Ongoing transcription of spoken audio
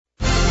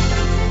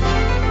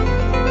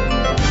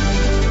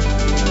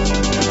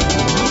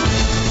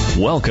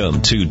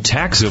Welcome to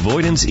Tax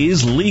Avoidance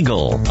is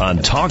Legal on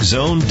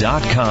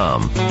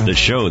TalkZone.com, the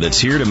show that's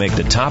here to make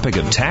the topic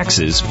of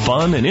taxes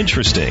fun and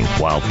interesting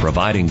while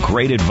providing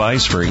great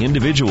advice for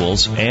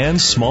individuals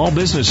and small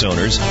business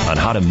owners on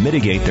how to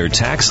mitigate their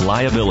tax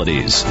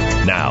liabilities.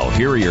 Now,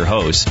 here are your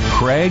hosts,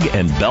 Craig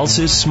and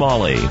Belsis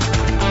Smalley.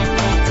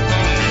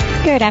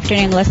 Good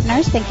afternoon,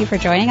 listeners. Thank you for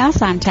joining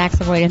us on Tax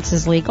Avoidance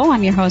is Legal.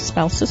 I'm your host,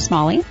 Belsis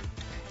Smalley.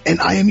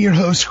 And I am your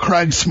host,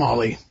 Craig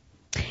Smalley.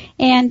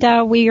 And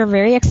we are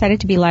very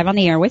excited to be live on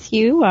the air with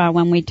you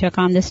when we took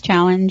on this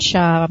challenge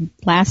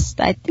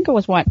last, I think it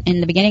was in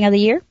the beginning of the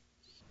year?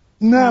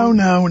 No.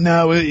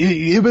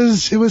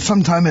 It was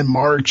sometime in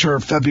March or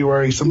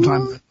February,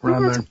 sometime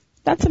around there.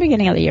 That's the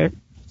beginning of the year,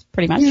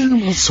 pretty much. Yeah,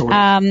 well, sort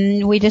of.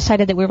 We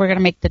decided that we were going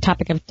to make the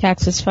topic of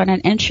taxes fun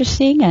and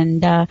interesting,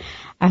 and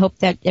I hope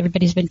that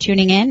everybody's been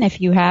tuning in. If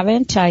you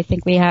haven't, I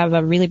think we have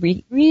a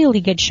really,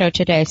 really good show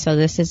today, so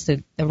this is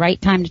the right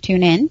time to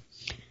tune in.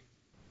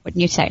 Wouldn't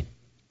you say?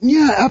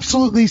 Yeah,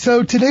 absolutely.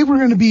 So today we're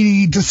going to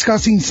be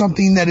discussing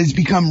something that has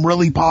become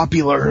really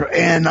popular.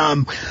 And,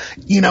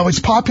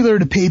 it's popular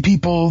to pay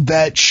people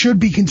that should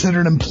be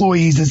considered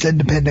employees as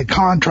independent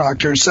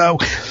contractors. So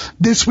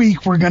this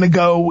week we're going to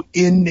go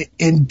in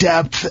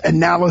depth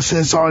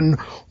analysis on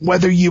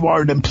whether you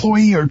are an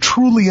employee or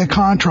truly a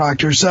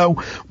contractor.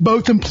 So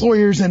both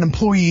employers and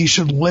employees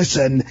should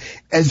listen.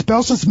 As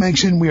Belsis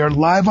mentioned, we are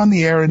live on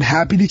the air and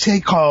happy to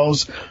take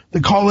calls.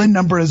 The call-in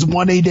number is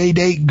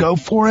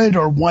 1-888-GO-FOR-IT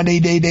or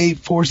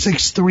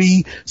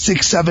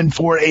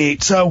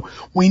 1-888-463-6748. So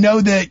we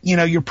know that,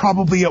 you're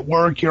probably at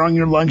work, you're on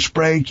your lunch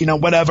break,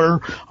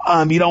 whatever.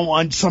 You don't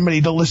want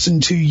somebody to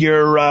listen to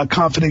your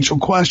confidential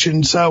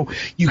questions. So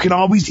you can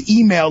always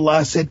email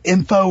us at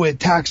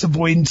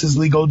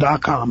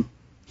info@taxavoidanceislegal.com.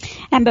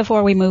 And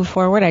before we move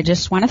forward, I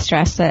just want to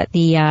stress that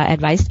the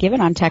advice given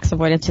on Tax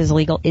Avoidance is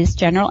Legal is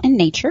general in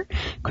nature.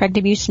 Craig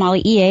W.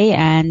 Smalley, EA,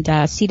 and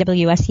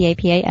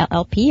CWSEAPA,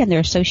 LLP, and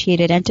their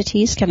associated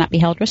entities cannot be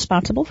held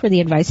responsible for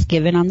the advice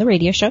given on the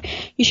radio show.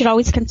 You should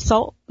always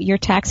consult your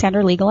tax and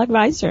or legal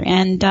advisor.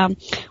 And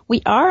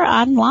we are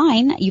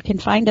online. You can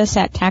find us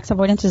at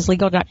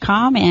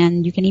taxavoidanceislegal.com,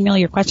 and you can email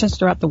your questions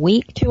throughout the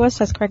week to us,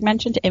 as Craig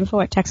mentioned, to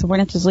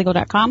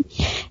info@taxavoidanceislegal.com.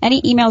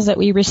 Any emails that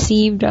we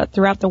received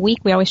throughout the week,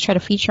 we always try to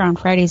feature on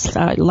Friday's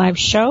live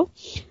show.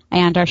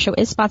 And our show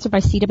is sponsored by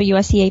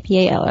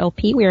CWSEAPA,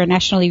 LLP. We are a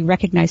nationally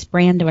recognized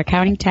brand of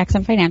accounting, tax,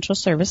 and financial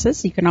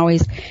services. You can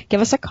always give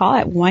us a call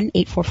at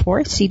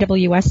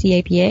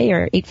 1-844-CWSEAPA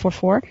or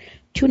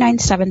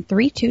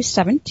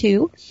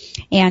 844-297-3272.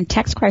 And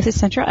Tax Crisis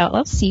Center,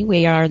 LLC,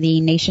 we are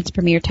the nation's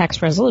premier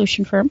tax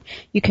resolution firm.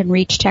 You can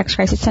reach Tax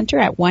Crisis Center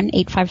at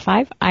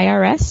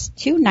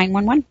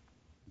 1-855-IRS-2911.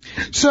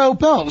 So,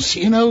 Bells,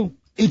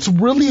 it's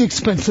really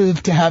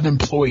expensive to have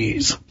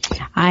employees.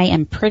 I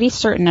am pretty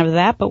certain of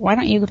that, but why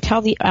don't you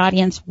tell the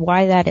audience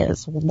why that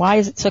is? Why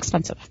is it so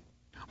expensive?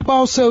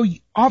 Well, so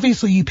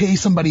obviously you pay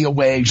somebody a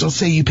wage. Let's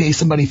say you pay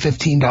somebody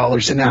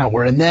 $15 an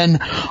hour. And then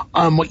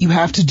what you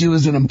have to do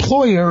as an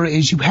employer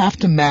is you have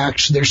to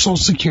match their Social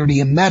Security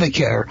and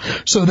Medicare.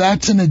 So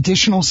that's an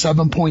additional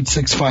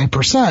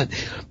 7.65%.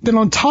 Then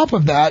on top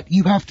of that,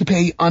 you have to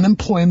pay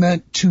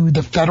unemployment to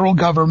the federal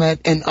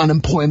government and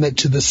unemployment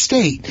to the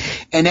state.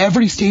 And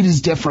every state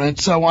is different.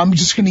 So I'm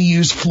just going to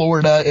use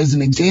Florida as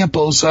an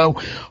example. So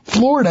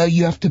Florida,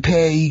 you have to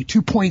pay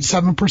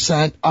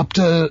 2.7% up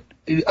to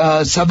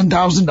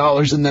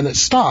 $7,000, and then it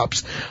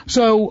stops.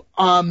 So,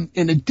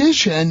 in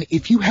addition,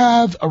 if you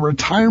have a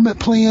retirement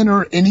plan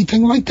or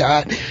anything like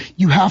that,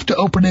 you have to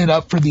open it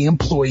up for the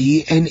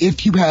employee. And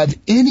if you have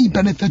any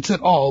benefits at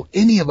all,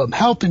 any of them,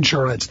 health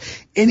insurance,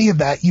 any of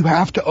that, you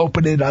have to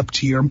open it up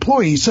to your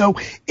employee. So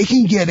it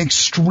can get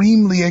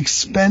extremely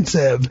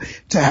expensive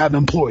to have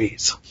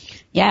employees.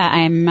 Yeah,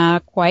 I'm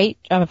quite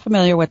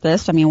familiar with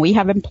this. I mean, we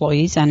have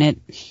employees, and it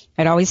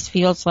always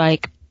feels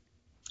like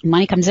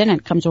money comes in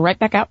and it comes right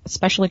back out,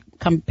 especially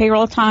come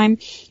payroll time,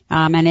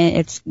 and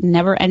it's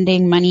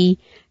never-ending money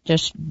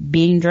just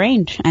being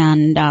drained.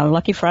 And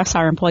lucky for us,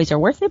 our employees are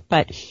worth it,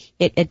 but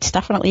it's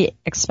definitely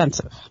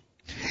expensive.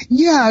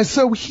 Yeah,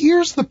 so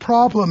here's the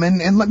problem,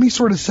 and let me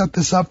sort of set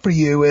this up for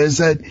you, is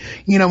that,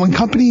 when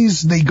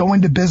companies, they go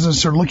into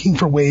business, are looking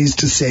for ways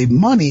to save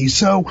money.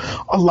 So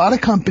a lot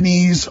of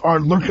companies are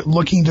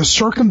looking to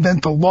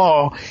circumvent the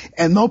law,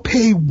 and they'll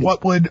pay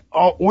what would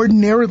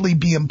ordinarily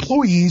be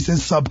employees as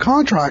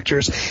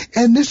subcontractors.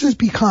 And this has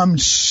become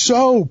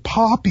so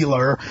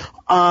popular.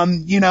 I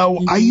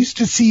used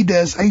to see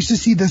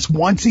this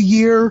once a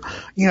year,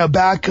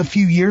 back a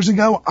few years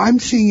ago. I'm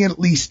seeing it at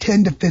least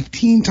 10 to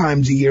 15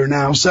 times a year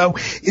now. So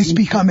it's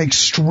become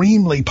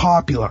extremely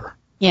popular.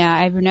 Yeah,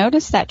 I've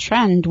noticed that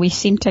trend. We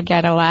seem to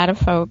get a lot of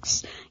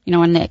folks,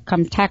 when it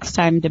comes tax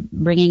time, to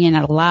bringing in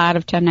a lot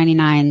of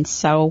 1099s.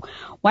 So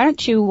why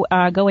don't you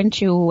go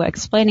into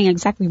explaining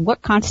exactly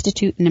what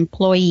constitutes an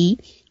employee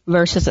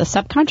versus a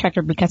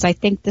subcontractor, because I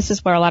think this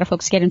is where a lot of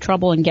folks get in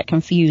trouble and get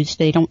confused.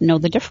 They don't know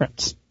the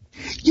difference.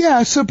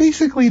 Yeah, so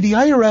basically the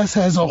IRS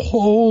has a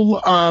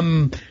whole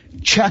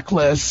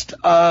checklist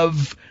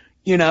of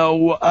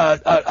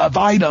of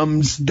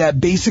items that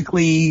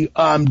basically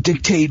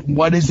dictate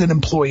what is an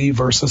employee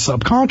versus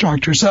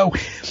subcontractor. So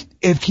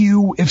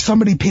if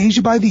somebody pays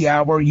you by the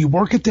hour, you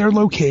work at their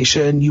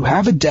location, you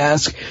have a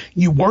desk,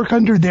 you work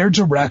under their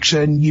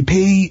direction, you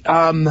pay,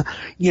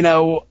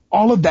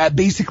 all of that,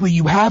 basically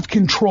you have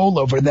control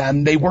over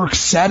them. They work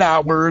set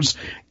hours,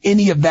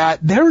 any of that.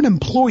 They're an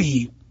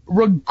employee.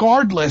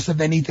 Regardless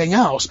of anything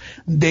else,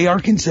 they are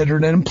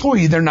considered an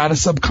employee. They're not a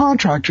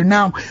subcontractor.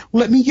 Now,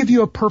 let me give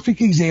you a perfect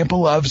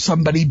example of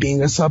somebody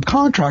being a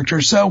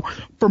subcontractor. So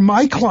for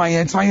my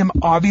clients, I am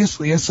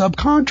obviously a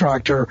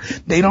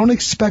subcontractor. They don't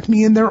expect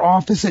me in their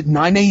office at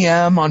 9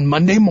 a.m. on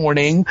Monday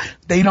morning.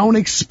 They don't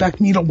expect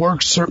me to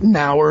work certain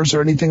hours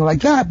or anything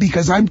like that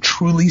because I'm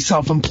truly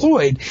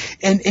self-employed.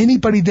 And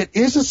anybody that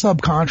is a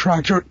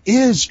subcontractor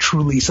is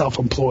truly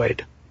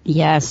self-employed.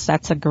 Yes,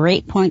 that's a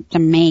great point to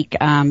make,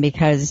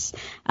 because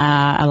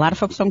a lot of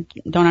folks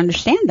don't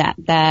understand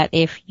that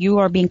if you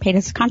are being paid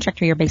as a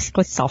contractor, you're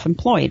basically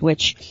self-employed,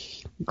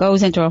 which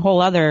goes into a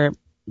whole other,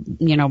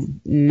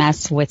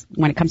 mess with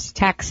when it comes to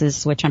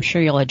taxes, which I'm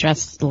sure you'll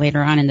address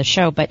later on in the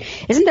show. But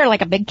isn't there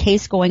like a big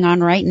case going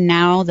on right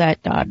now that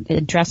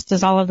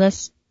addresses all of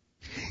this?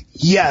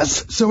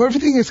 Yes. So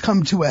everything has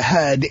come to a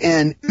head,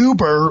 and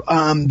Uber,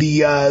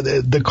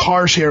 the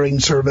car sharing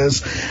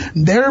service,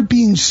 they're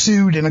being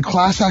sued in a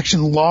class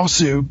action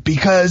lawsuit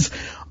because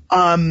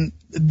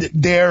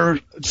their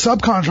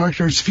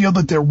subcontractors feel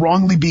that they're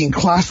wrongly being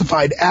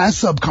classified as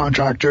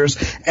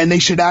subcontractors and they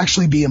should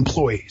actually be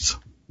employees.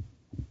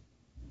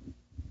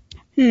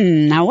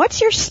 Now what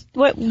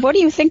do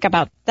you think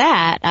about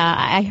that?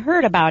 I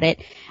heard about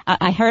it.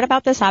 I heard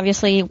about this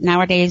obviously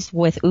nowadays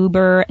with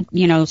Uber,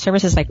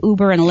 services like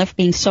Uber and Lyft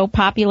being so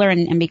popular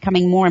and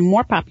becoming more and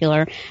more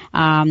popular,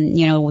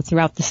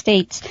 throughout the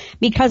states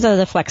because of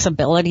the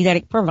flexibility that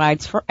it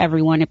provides for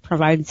everyone. It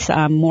provides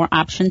more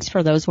options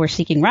for those who are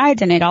seeking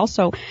rides, and it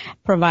also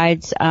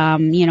provides,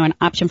 an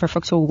option for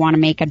folks who want to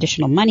make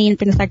additional money and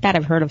things like that.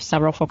 I've heard of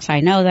several folks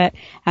I know that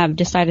have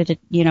decided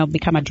to,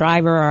 become a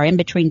driver or in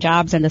between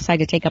jobs and decide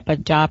to take up a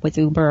job with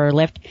Uber or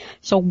Lyft.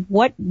 So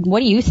what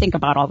do you think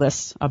about all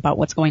this, about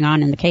what's going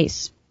on in the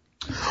case?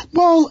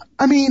 Well,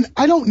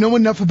 I don't know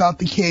enough about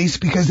the case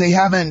because they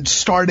haven't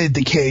started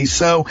the case.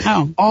 So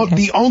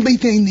the only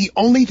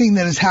thing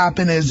that has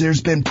happened is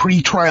there's been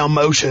pre-trial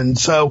motion.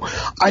 So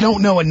I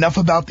don't know enough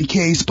about the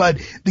case, but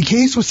the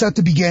case was set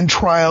to begin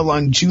trial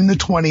on June the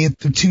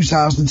 20th of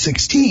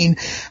 2016.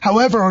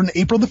 However, on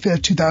April the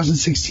 5th,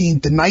 2016,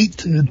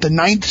 the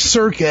Ninth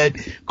Circuit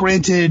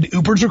granted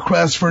Uber's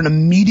request for an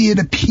immediate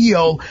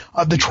appeal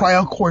of the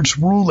trial court's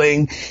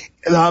ruling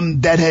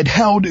that had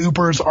held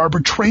Uber's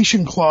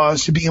arbitration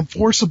clause to be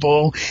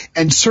enforceable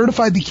and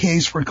certified the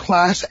case for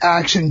class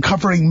action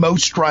covering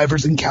most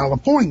drivers in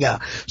California.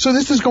 So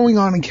this is going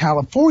on in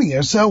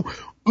California. So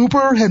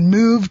Uber had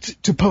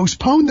moved to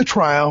postpone the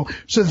trial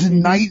so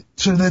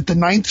that the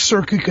Ninth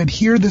Circuit could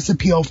hear this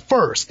appeal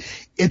first.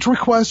 Its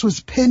request was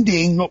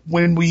pending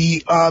when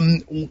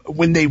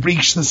they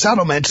reached the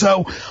settlement.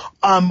 So,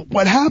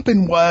 what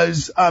happened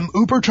was,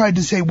 Uber tried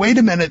to say, wait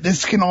a minute,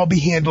 this can all be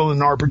handled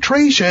in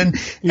arbitration.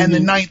 Mm-hmm. And the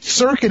Ninth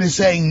Circuit is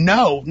saying,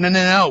 no,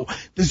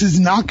 this is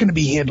not going to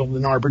be handled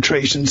in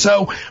arbitration.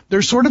 So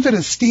they're sort of at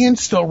a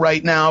standstill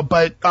right now,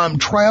 but,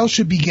 trial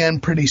should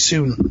begin pretty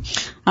soon.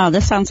 Oh,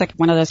 this sounds like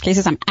one of those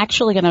cases I'm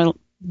actually going to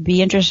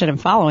be interested in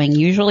following.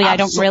 Usually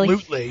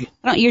Absolutely.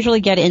 I don't usually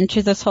get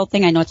into this whole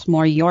thing. I know it's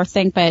more your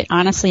thing, but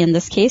honestly in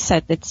this case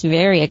it's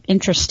very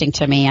interesting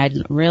to me. I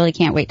really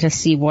can't wait to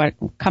see what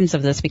comes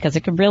of this because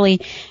it could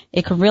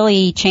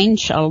really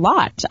change a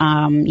lot,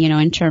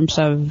 in terms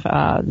of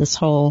this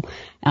whole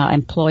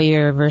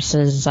employer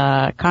versus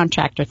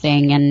contractor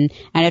thing, and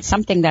it's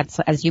something that's,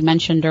 as you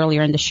mentioned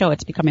earlier in the show,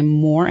 it's becoming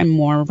more and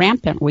more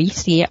rampant. We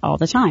see it all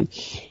the time.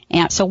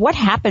 And so what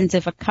happens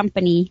if a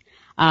company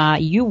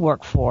you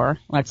work for,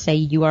 let's say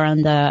you are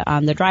on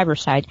the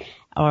driver's side,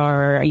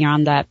 or you're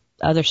on that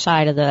other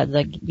side of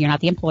you're not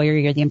the employer,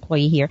 you're the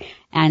employee here,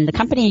 and the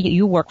company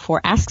you work for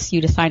asks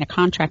you to sign a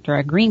contract or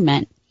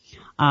agreement,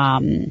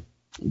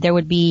 there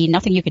would be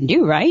nothing you can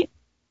do, right?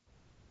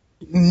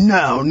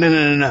 No.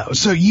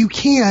 So you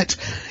can't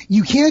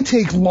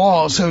take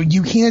law, so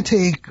you can't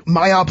take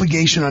my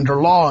obligation under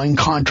law and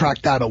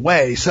contract that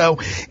away. So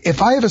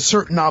if I have a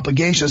certain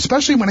obligation,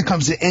 especially when it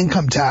comes to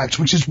income tax,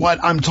 which is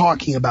what I'm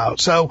talking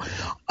about. So,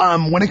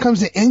 when it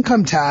comes to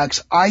income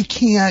tax, I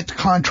can't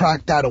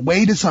contract that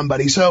away to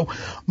somebody. So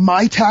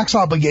my tax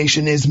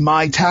obligation is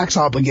my tax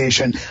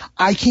obligation.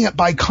 I can't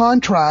by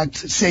contract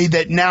say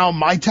that now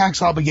my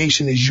tax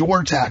obligation is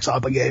your tax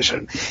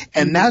obligation.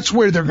 And that's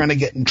where they're going to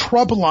get in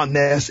trouble on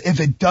this if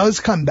it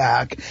does come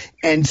back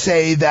and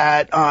say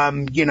that,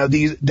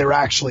 they're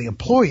actually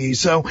employees.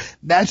 So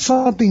that's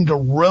something to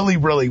really,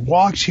 really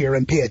watch here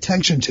and pay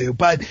attention to.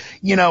 But,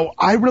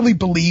 I really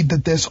believe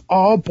that this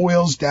all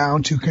boils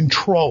down to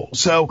control.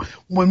 So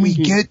when we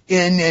get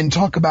in and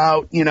talk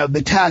about,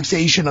 the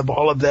taxation of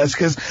all of this,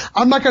 because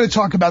I'm not going to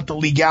talk about the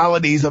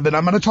legalities of it.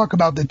 I'm going to talk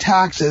about the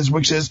taxes,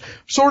 which is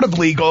sort of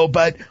legal,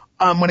 but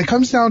when it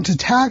comes down to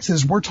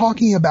taxes, we're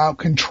talking about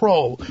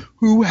control.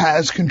 Who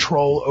has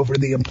control over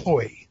the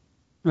employee?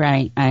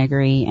 Right, I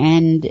agree.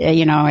 And,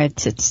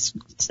 it's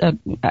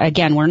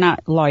again, we're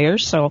not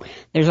lawyers, so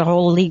there's a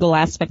whole legal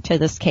aspect to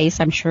this case,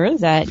 I'm sure,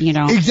 that,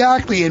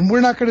 Exactly, and we're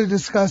not going to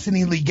discuss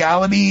any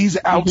legalities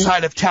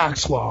outside of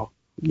tax law.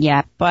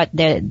 Yeah, but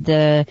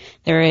the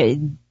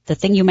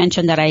thing you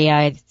mentioned that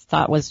I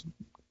thought was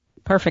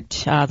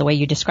perfect, the way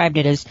you described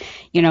it is,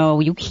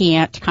 you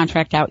can't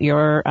contract out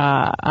your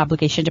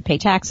obligation to pay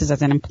taxes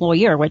as an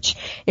employer, which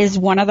is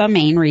one of the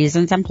main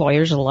reasons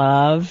employers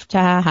love to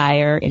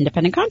hire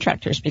independent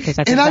contractors, because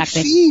that's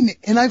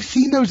I've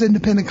seen those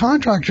independent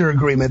contractor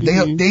agreements.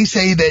 They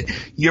say that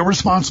you're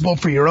responsible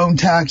for your own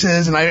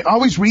taxes, and I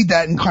always read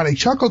that and kind of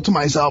chuckle to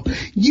myself.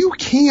 You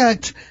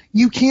can't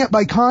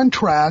by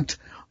contract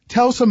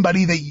tell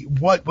somebody that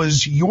what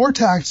was your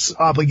tax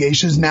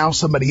obligation is now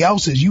somebody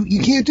else's.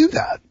 You can't do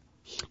that.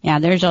 Yeah,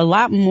 there's a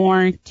lot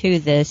more to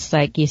this,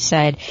 like you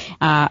said.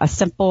 A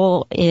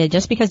simple,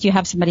 just because you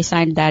have somebody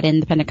sign that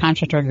independent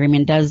contractor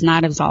agreement does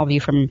not absolve you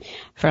from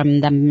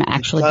them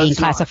actually being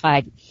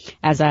classified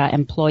as an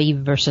employee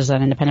versus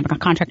an independent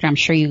contractor. I'm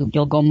sure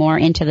you'll go more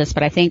into this,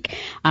 but I think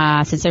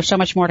since there's so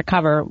much more to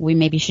cover, we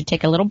maybe should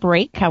take a little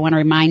break. I want to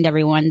remind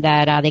everyone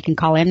that they can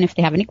call in if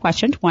they have any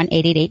questions.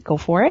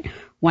 1-888-GO-FOR-IT.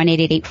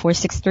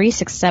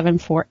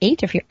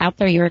 1-888-463-6748. If you're out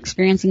there, you're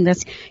experiencing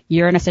this,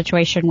 you're in a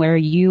situation where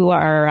you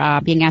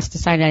are being asked to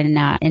sign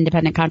an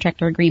independent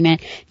contractor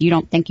agreement, you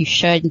don't think you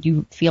should,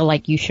 you feel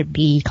like you should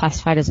be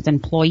classified as an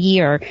employee,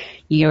 or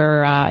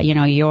your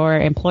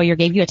employer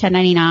gave you a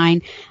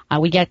 1099.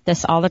 We get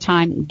this all the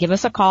time. Give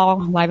us a call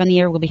live on the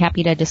air. We'll be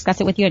happy to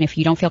discuss it with you. And if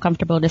you don't feel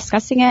comfortable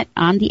discussing it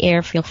on the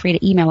air, feel free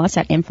to email us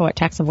at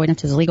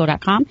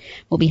info@taxavoidanceslegal.com.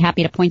 We'll be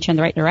happy to point you in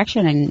the right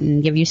direction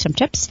and give you some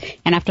tips.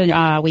 And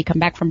after we come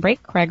back from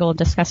break, Craig will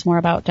discuss more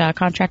about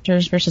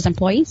contractors versus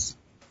employees.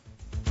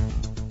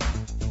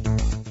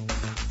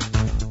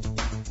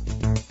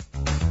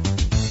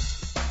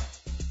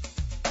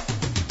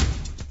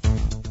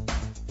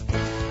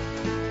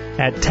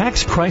 At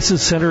Tax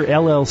Crisis Center,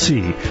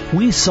 LLC,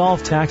 we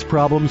solve tax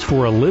problems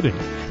for a living.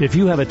 If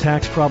you have a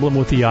tax problem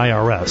with the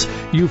IRS,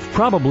 you've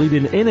probably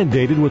been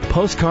inundated with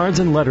postcards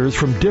and letters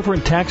from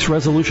different tax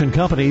resolution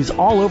companies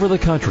all over the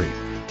country.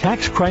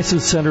 Tax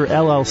Crisis Center,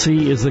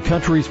 LLC is the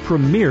country's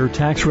premier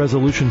tax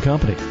resolution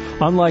company.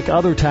 Unlike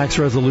other tax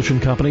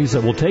resolution companies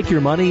that will take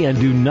your money and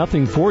do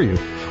nothing for you,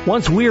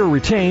 once we are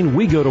retained,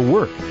 we go to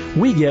work.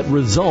 We get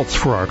results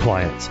for our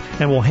clients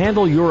and will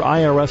handle your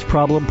IRS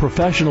problem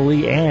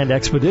professionally and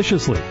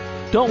expeditiously.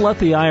 Don't let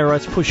the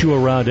IRS push you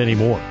around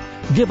anymore.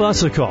 Give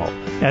us a call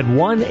at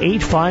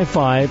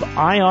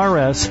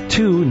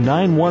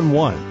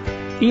 1-855-IRS-2911.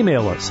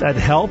 Email us at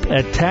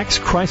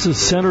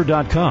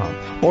help@taxcrisiscenter.com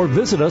or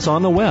visit us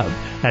on the web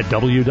at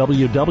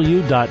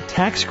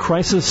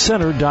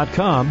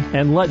www.taxcrisiscenter.com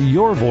and let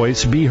your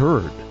voice be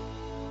heard.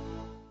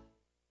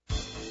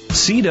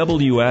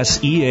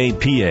 CWS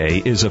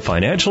EAPA is a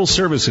financial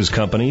services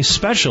company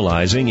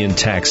specializing in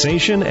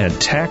taxation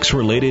and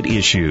tax-related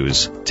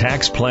issues.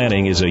 Tax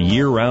planning is a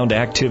year-round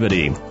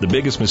activity. The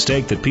biggest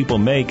mistake that people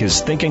make is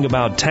thinking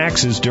about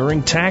taxes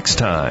during tax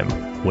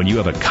time. When you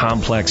have a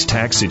complex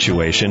tax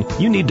situation,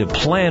 you need to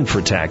plan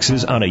for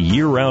taxes on a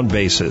year-round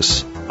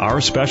basis.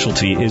 Our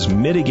specialty is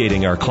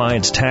mitigating our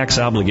clients' tax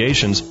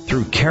obligations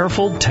through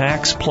careful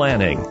tax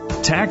planning.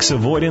 Tax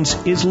avoidance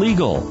is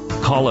legal.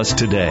 Call us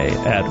today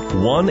at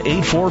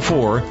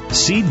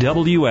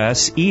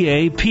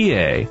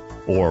 1-844-CWS-EAPA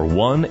or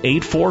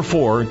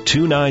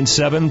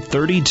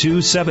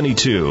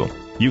 1-844-297-3272.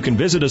 You can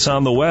visit us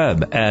on the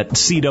web at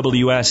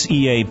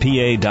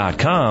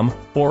cwseapa.com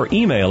or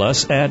email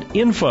us at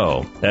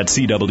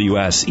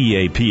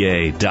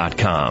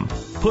info@cwseapa.com.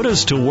 Put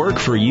us to work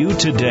for you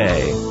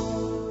today.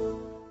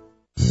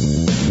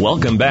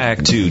 Welcome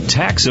back to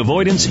Tax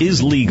Avoidance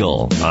is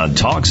Legal on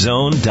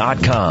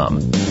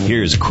TalkZone.com.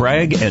 Here's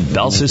Craig and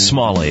Belsis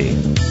Smalley.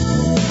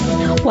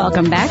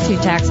 Welcome back to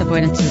Tax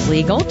Avoidance is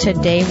Legal.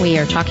 Today we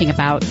are talking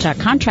about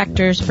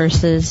contractors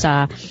versus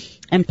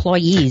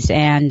employees.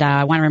 And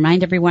I want to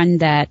remind everyone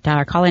that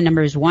our call-in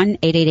number is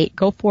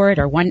 1-888-GO-FOR-IT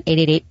or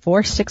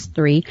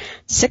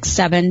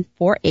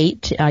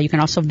 1-888-463-6748. You can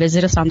also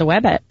visit us on the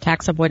web at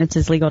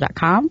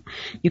taxavoidanceslegal.com.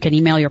 You can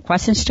email your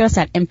questions to us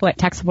at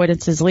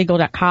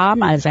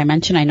info@taxavoidanceslegal.com. As I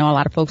mentioned, I know a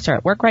lot of folks are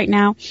at work right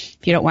now. If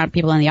you don't want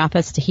people in the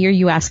office to hear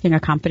you asking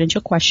a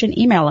confidential question,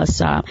 email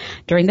us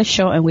during the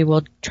show, and we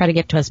will try to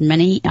get to as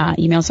many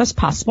emails as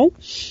possible.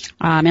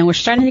 And we're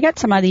starting to get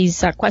some of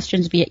these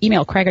questions via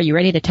email. Craig, are you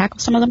ready to tackle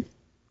some of them?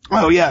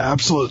 Oh, yeah,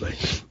 absolutely.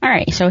 All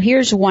right, so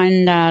here's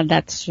one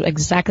that's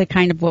exactly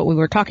kind of what we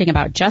were talking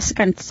about.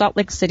 Jessica in Salt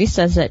Lake City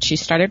says that she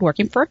started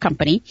working for a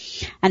company,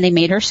 and they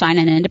made her sign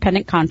an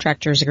independent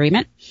contractor's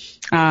agreement.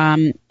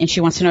 And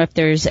she wants to know if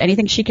there's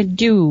anything she can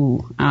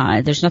do.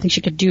 There's nothing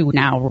she could do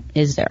now,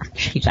 is there?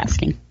 She's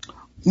asking.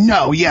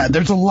 No, yeah,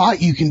 there's a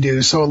lot you can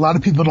do. So a lot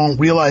of people don't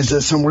realize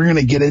this, and we're going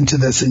to get into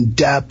this in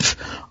depth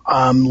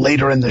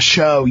later in the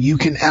show, you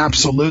can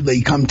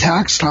absolutely, come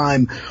tax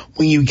time,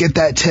 when you get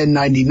that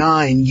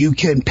 1099, you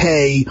can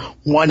pay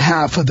one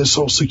half of the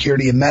Social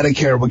Security and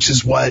Medicare, which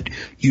is what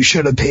you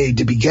should have paid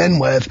to begin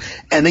with,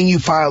 and then you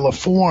file a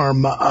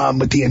form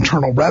with the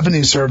Internal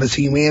Revenue Service,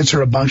 and you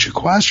answer a bunch of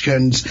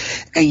questions,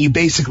 and you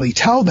basically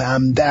tell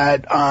them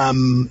that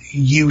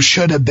you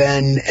should have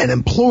been an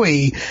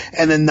employee,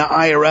 and then the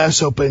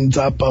IRS opens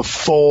up a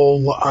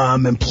full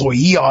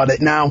employee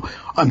audit. Now,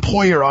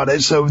 employer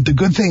audit. So the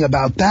good thing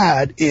about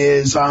that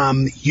is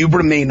you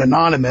remain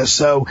anonymous.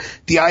 So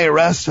the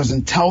IRS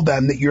doesn't tell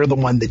them that you're the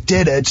one that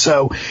did it.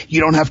 So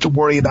you don't have to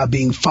worry about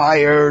being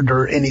fired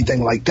or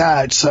anything like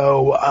that.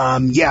 So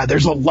yeah,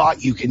 there's a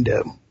lot you can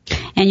do.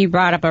 And you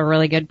brought up a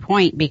really good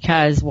point,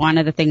 because one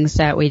of the things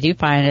that we do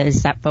find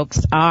is that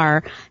folks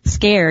are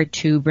scared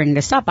to bring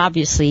this up.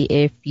 Obviously,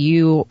 if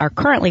you are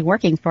currently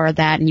working for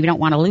that and you don't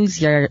want to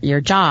lose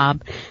your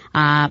job,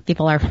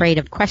 people are afraid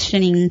of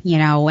questioning,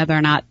 whether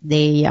or not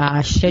they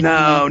should.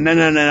 No.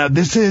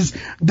 This is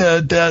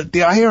the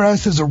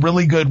IRS is a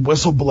really good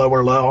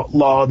whistleblower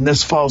law, and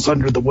this falls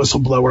under the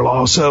whistleblower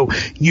law. So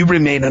you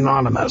remain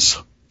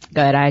anonymous.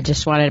 Good. I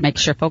just wanted to make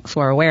sure folks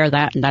were aware of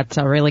that, and that's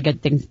a really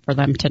good thing for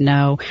them to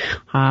know.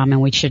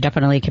 And we should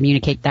definitely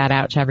communicate that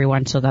out to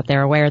everyone so that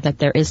they're aware that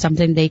there is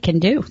something they can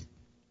do.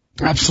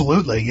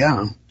 Absolutely,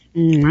 yeah.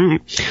 All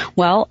right.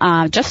 Well,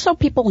 just so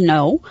people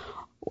know,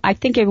 I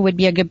think it would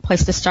be a good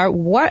place to start.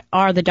 What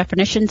are the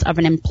definitions of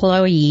an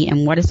employee,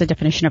 and what is the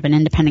definition of an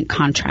independent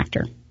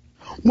contractor?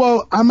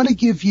 Well, I'm going to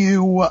give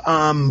you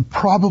a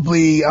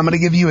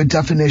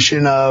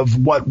definition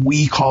of what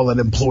we call an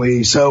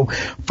employee. So,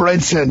 for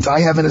instance,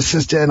 I have an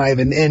assistant, I have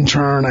an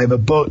intern,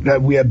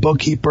 we have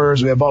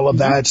bookkeepers, we have all of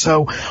that.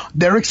 So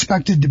they're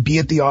expected to be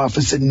at the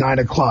office at 9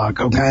 o'clock.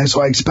 Okay,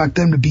 so I expect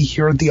them to be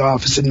here at the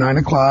office at 9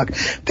 o'clock.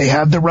 They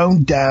have their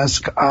own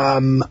desk.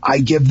 I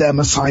give them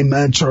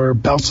assignments, or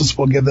Belsis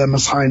will give them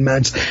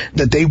assignments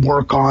that they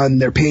work on.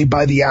 They're paid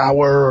by the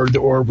hour,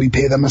 or we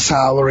pay them a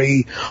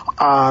salary.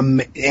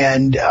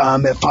 And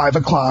at 5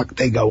 o'clock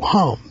they go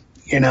home,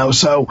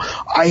 so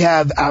I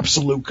have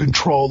absolute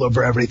control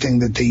over everything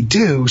that they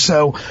do.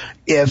 So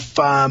if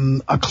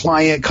a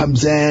client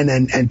comes in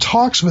and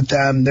talks with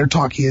them, they're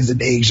talking as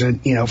an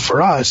agent,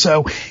 for us.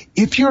 So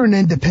if you're an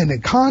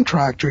independent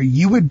contractor,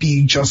 you would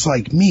be just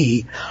like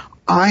me.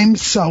 I'm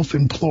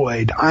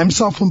self-employed,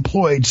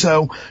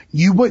 so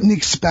you wouldn't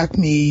expect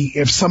me,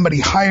 if somebody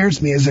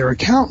hires me as their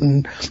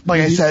accountant,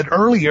 like I said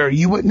earlier,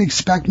 you wouldn't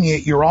expect me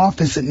at your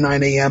office at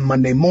 9 a.m.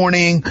 Monday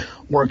morning,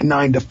 work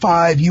 9 to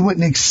 5. You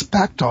wouldn't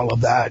expect all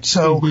of that.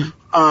 So,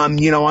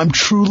 I'm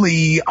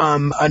truly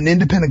an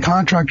independent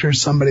contractor,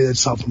 somebody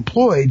that's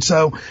self-employed.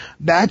 So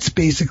that's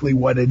basically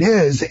what it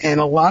is. And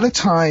a lot of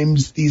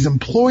times these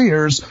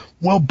employers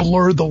will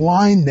blur the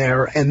line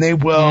there, and they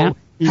will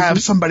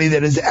have somebody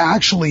that is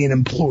actually an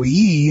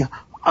employee,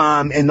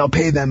 and they'll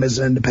pay them as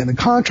an independent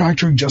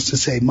contractor just to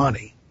save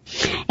money.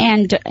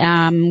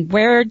 And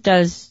where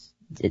does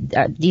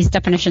these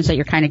definitions that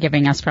you're kind of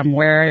giving us from,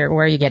 where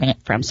are you getting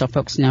it from, so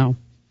folks know?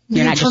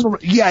 You're not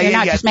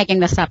just making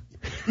this up.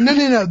 No.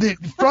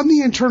 From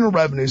the Internal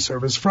Revenue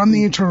Service. So,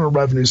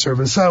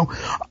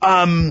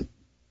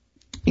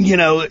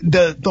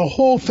 the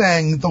whole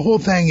thing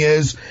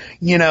is,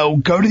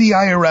 go to the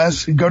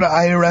IRS, go to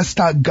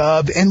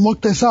irs.gov and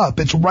look this up.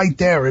 It's right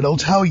there. It'll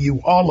tell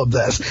you all of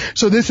this.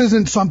 So this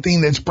isn't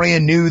something that's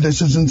brand new.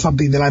 This isn't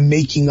something that I'm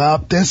making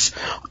up. This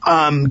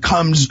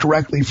comes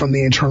directly from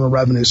the Internal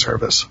Revenue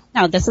Service.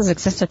 No, this has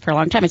existed for a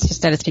long time. It's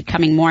just that it's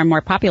becoming more and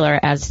more popular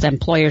as the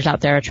employers out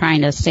there are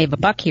trying to save a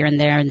buck here and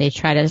there, and they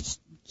try to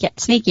get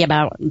sneaky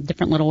about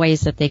different little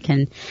ways that they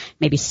can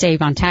maybe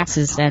save on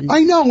taxes. And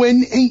I know,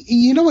 and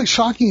you know what's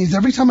shocking is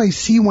every time I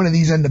see one of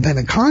these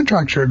independent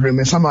contractor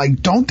agreements, I'm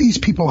like, don't these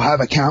people have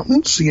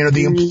accountants? The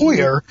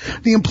employer,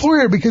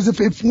 because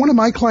if one of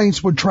my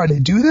clients would try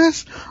to do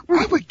this,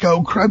 I would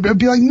I'd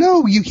be like,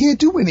 no, you can't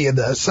do any of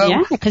this. So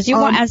yeah, because you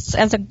want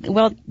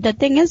the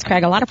thing is,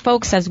 Craig, a lot of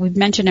folks, as we've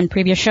mentioned in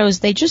previous shows,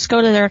 they just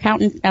go to their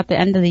accountant at the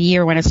end of the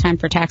year when it's time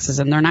for taxes,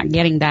 and they're not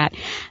getting that,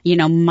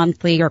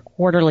 monthly or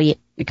quarterly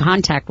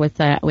contact with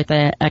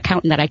a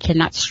accountant. That I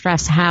cannot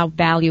stress how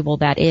valuable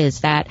that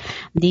is. That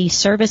the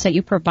service that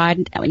you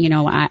provide,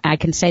 I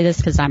can say this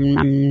because I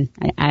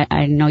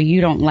know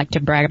you don't like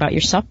to brag about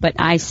yourself, but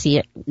I see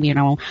it,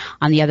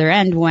 on the other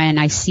end when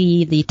I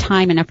see the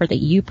time and effort that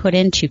you put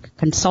into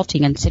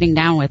consulting and sitting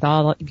down with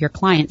all of your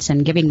clients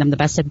and giving them the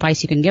best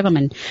advice you can give them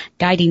and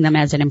guiding them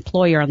as an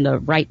employer on the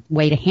right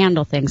way to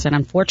handle things. And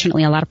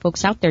unfortunately, a lot of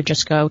folks out there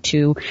just go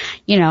to,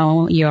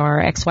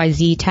 your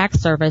XYZ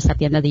tax service at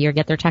the end of the year,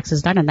 get their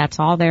taxes done, and that's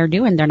all they're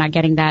doing. They're not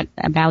getting that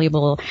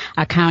valuable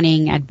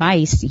accounting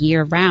advice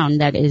year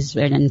round that is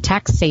in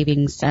tax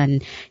savings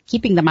and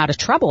keeping them out of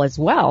trouble as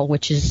well,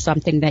 which is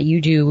something that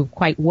you do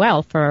quite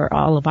well for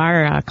all of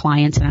our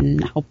clients,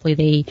 and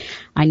hopefully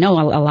I know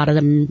a lot of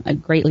them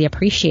greatly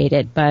appreciate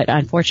it. But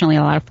unfortunately,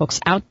 a lot of folks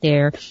out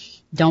there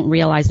don't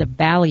realize the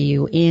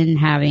value in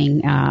having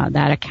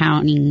that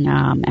accounting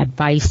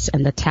advice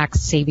and the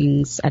tax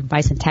savings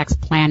advice and tax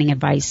planning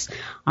advice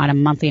on a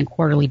monthly and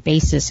quarterly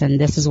basis. And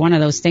this is one of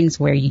those things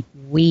where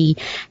we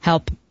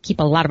help keep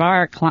a lot of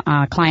our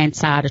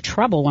clients out of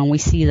trouble when we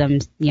see them,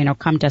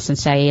 come to us and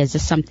say, is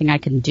this something I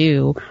can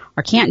do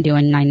or can't do?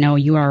 And I know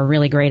you are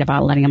really great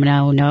about letting them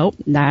know, no,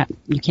 that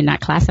you cannot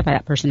classify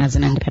that person as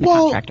an independent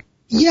contractor.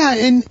 Yeah,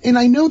 and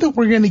I know that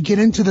we're going to get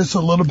into this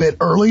a little bit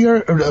earlier,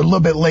 or a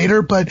little bit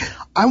later, but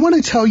I want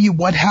to tell you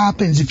what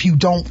happens if you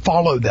don't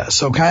follow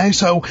this, okay?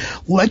 So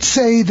let's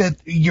say that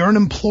you're an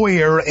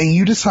employer and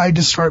you decide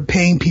to start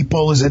paying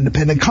people as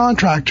independent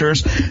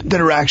contractors that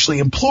are actually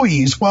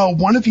employees. Well,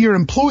 one of your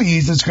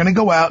employees is going to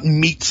go out and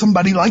meet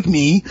somebody like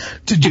me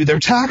to do their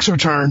tax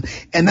return,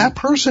 and that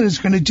person is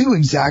going to do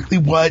exactly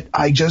what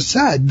I just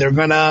said. They're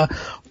going to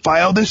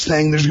file this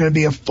thing. There's going to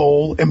be a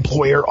full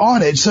employer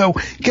audit. So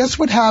guess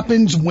what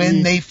happens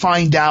when they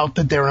find out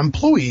that they're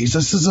employees?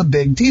 This is a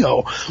big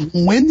deal.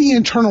 When the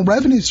Internal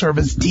Revenue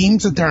Service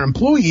deems that they're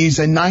employees,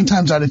 and 9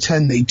 times out of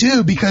 10 they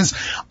do, because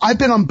I've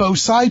been on both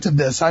sides of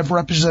this. I've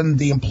represented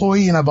the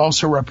employee and I've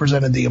also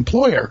represented the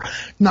employer.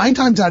 9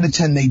 times out of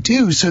 10 they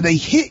do. So they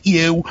hit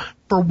you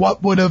for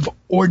what would have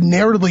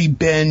ordinarily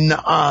been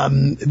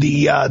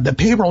the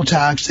payroll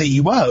tax that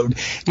you owed.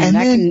 And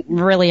that can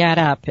really add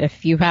up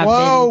if you have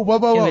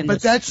Whoa.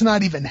 But that's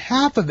not even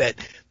half of it.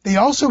 They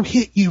also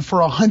hit you for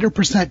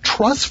 100%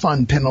 trust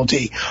fund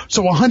penalty.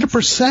 So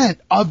 100%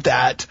 of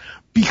that,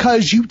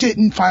 because you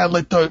didn't file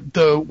it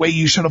the way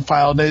you should have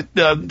filed it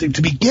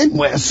to begin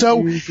with.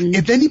 So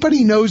if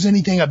anybody knows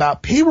anything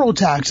about payroll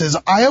taxes,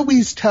 I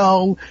always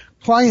tell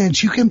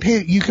clients, you can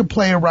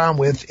play around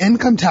with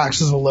income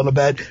taxes a little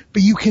bit,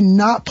 but you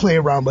cannot play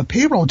around with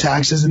payroll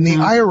taxes, and the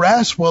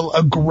IRS will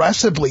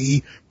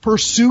aggressively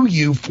pursue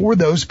you for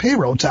those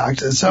payroll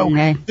taxes. So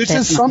this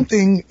is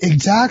something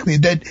exactly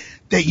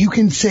that you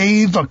can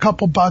save a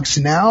couple bucks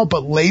now,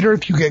 but later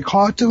if you get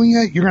caught doing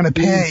it, you're going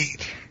to pay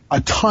a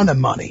ton of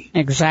money.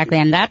 Exactly.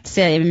 And that's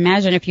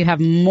imagine if you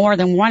have more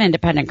than one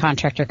independent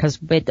contractor, because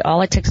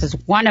all it takes is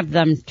one of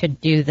them to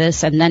do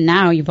this, and then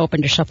now you've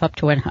opened yourself up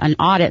to an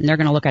audit, and they're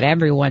going to look at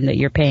everyone that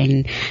you're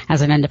paying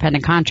as an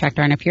independent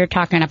contractor. And if you're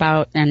talking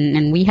about,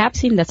 and we have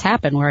seen this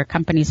happen where a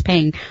company's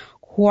paying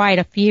quite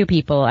a few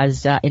people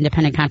as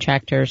independent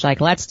contractors. Like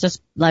let's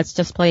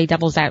just play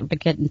devil's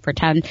advocate and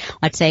pretend,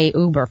 let's say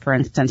Uber, for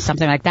instance,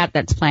 something like that,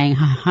 that's paying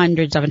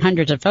hundreds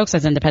of folks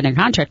as independent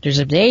contractors.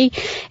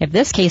 If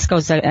this case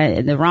goes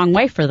the wrong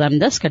way for them,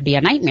 this could be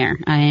a nightmare,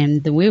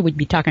 and we would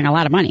be talking a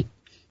lot of money.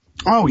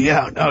 Oh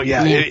yeah.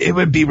 It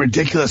would be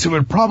ridiculous. It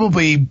would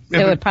probably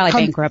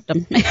bankrupt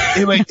them.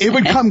 it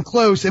would come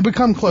close. It would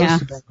come close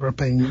to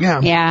bankrupting. Yeah.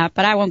 Yeah,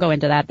 but I won't go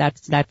into that.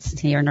 That's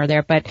here nor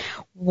there. But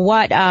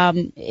what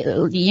on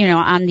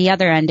the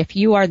other end, if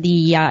you are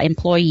the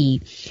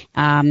employee,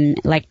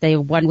 like the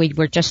one we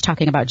were just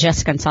talking about,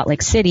 Jessica in Salt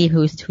Lake City,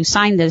 who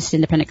signed this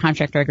independent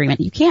contractor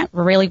agreement, you can't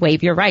really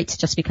waive your rights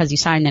just because you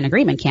signed an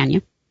agreement, can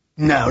you?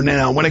 No.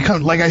 When it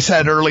comes, like I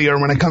said earlier,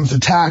 when it comes to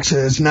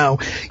taxes, no,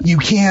 you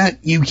can't,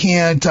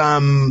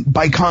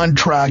 by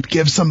contract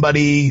give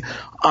somebody,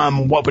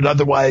 what would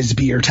otherwise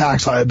be your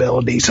tax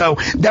liability. So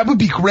that would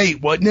be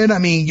great, wouldn't it? I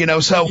mean,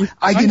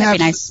 I can have,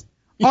 nice.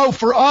 Oh,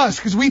 for us,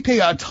 because we pay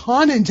a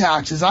ton in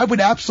taxes, I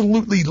would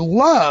absolutely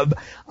love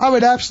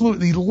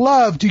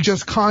to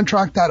just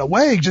contract that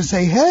away. Just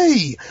say,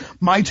 hey,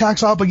 my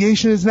tax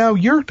obligation is now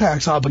your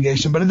tax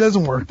obligation, but it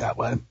doesn't work that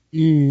way.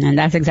 And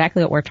that's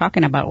exactly what we're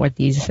talking about with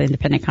these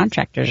independent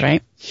contractors,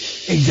 right?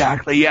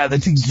 Exactly. Yeah,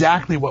 that's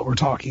exactly what we're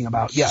talking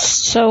about. Yes.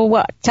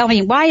 So tell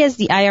me, why is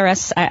the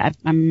IRS,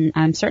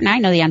 I'm certain I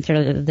know the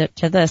answer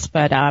to this,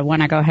 but I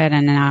want to go ahead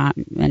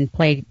and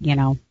play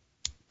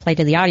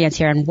to the audience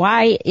here. And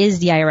why is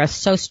the IRS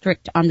so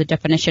strict on the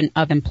definition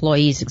of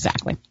employees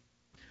exactly?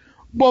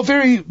 Well,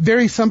 very,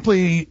 very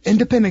simply,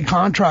 independent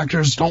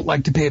contractors don't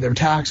like to pay their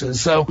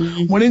taxes. So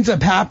what ends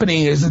up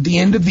happening is at the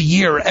end of the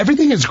year,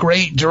 everything is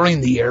great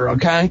during the year,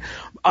 okay?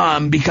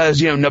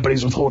 Because,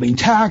 nobody's withholding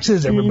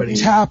taxes,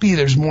 everybody's happy,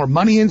 there's more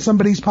money in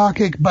somebody's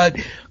pocket, but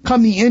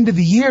come the end of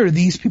the year,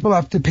 these people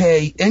have to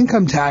pay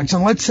income tax,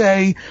 and let's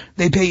say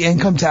they pay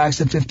income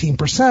tax at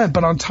 15%,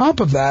 but on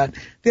top of that,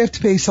 they have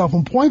to pay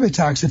self-employment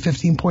tax at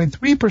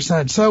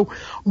 15.3%. So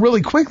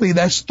really quickly,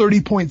 that's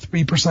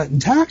 30.3% in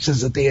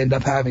taxes that they end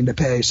up having to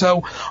pay.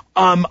 So,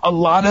 a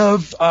lot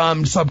of,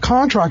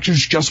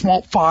 subcontractors just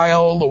won't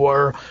file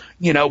or,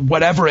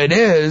 whatever it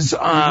is,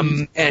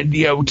 and,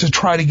 to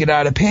try to get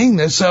out of paying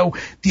this. So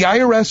the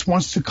IRS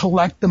wants to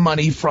collect the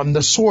money from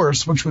the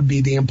source, which would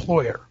be the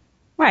employer.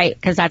 Right,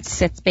 because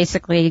it's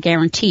basically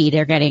guaranteed.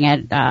 They're getting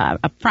it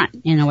up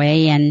front in a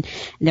way, and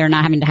they're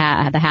not having to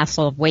have the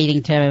hassle of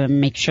waiting to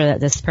make sure that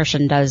this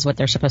person does what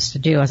they're supposed to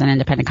do as an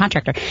independent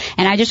contractor.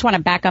 And I just want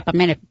to back up a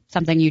minute,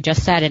 something you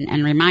just said,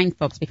 and remind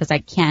folks, because I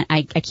can't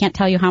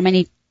tell you how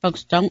many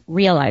folks don't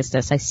realize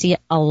this. I see it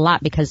a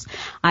lot because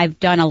I've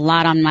done a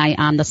lot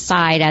on the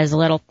side as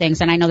little things,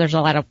 and I know there's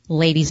a lot of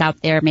ladies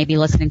out there maybe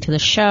listening to the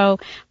show,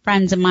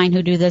 friends of mine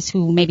who do this,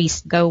 who maybe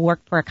go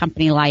work for a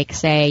company like,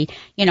 say,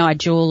 a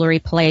jewelry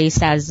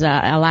place, as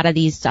a lot of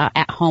these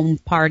at-home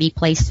party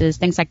places,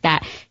 things like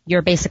that.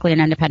 You're basically an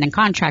independent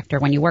contractor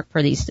when you work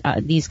for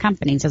these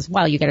companies as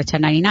well. You get a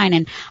 1099,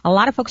 and a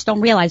lot of folks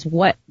don't realize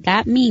what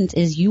that means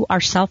is you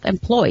are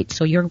self-employed.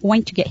 So you're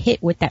going to get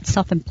hit with that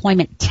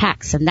self-employment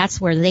tax, and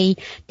that's where they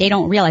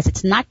don't realize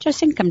it's not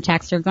just income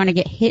tax. They're going to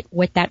get hit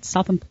with that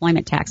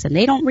self-employment tax, and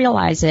they don't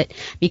realize it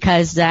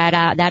because that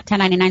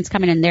 1099 is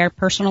coming in their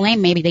personal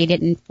name. Maybe they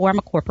didn't form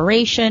a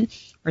corporation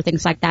or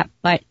things like that,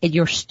 but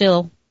you're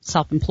still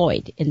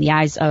self-employed in the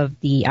eyes of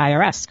the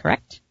IRS,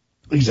 correct?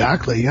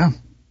 Exactly, yeah.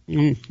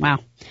 Wow.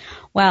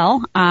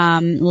 Well,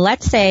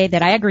 let's say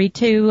that I agreed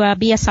to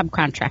be a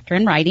subcontractor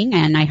in writing,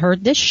 and I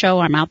heard this show.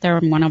 I'm out there,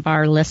 I'm one of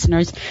our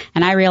listeners,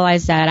 and I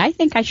realized that I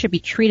think I should be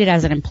treated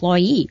as an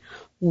employee.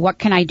 What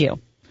can I do?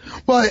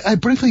 Well, I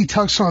briefly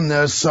touched on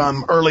this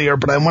earlier,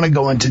 but I want to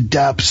go into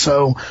depth.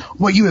 So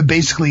what you would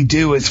basically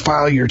do is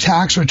file your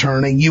tax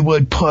return, and you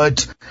would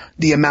put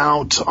the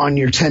amount on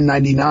your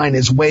 1099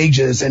 as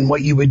wages, and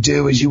what you would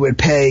do is you would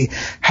pay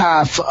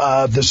half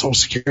of the Social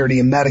Security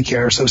and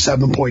Medicare, so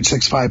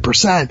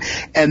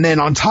 7.65%. And then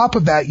on top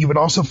of that, you would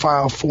also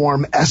file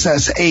Form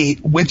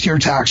SS8 with your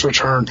tax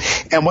return.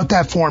 And what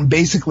that form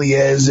basically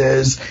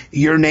is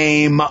your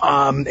name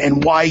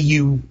and why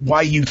you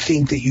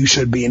think that you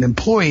should be an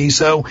employee.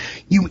 So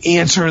you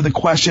answer the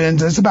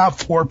questions. It's about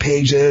 4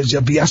 pages. You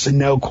have yes and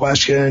no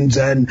questions,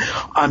 and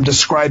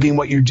describing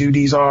what your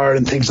duties are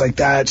and things like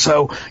that.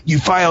 So you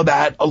file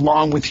that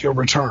along with your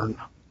return.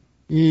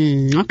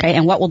 Okay.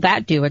 And what will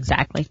that do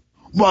exactly?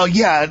 Well,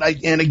 yeah,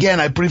 and again,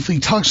 I briefly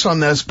touched on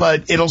this,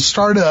 but it'll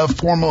start a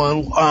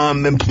formal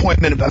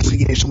employment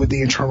investigation with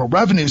the Internal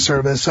Revenue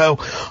Service. So,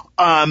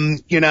 again,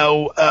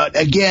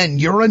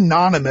 you're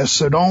anonymous,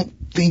 so don't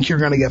think you're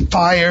going to get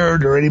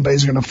fired or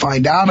anybody's going to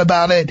find out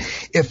about it.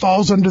 It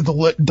falls under the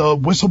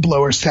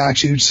whistleblower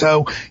statute,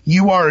 so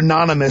you are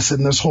anonymous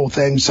in this whole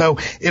thing. So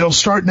it'll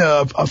start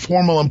a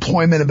formal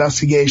employment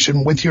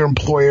investigation with your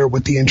employer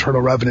with the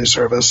Internal Revenue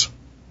Service.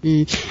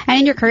 And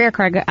in your career,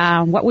 Craig,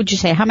 what would you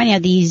say? How many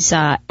of these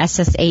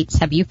SS8s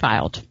have you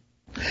filed?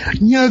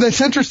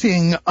 That's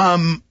interesting.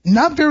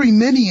 Not very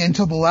many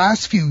until the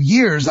last few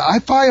years. I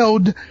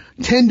filed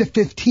 10 to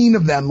 15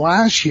 of them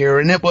last year,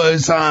 and it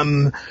was,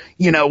 one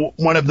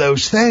of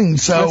those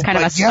things. So it's kind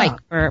of a spike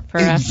for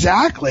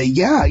exactly.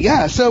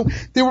 Yeah. So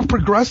they were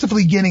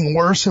progressively getting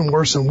worse and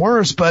worse and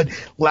worse, but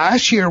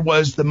last year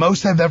was the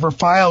most I've ever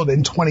filed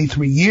in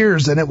 23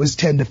 years, and it was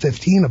 10 to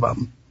 15 of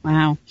them.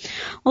 Wow.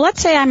 Well,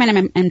 let's say I'm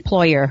an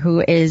employer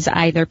who is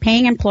either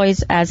paying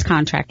employees as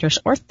contractors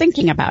or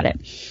thinking about it.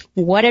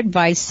 What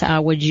advice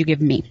would you give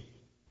me?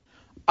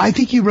 I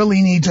think you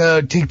really need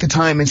to take the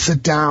time and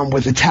sit down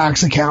with a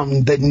tax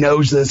accountant that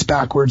knows this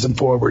backwards and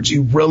forwards.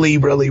 You really,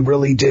 really,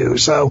 really do.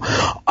 So,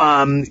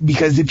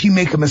 because if you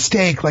make a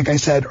mistake, like I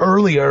said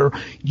earlier,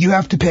 you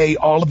have to pay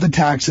all of the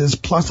taxes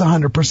plus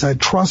 100%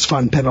 trust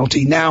fund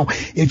penalty. Now,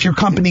 if your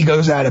company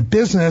goes out of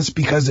business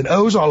because it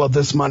owes all of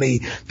this money,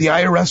 the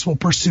IRS will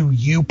pursue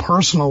you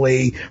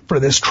personally for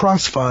this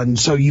trust fund.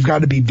 So you've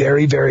got to be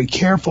very, very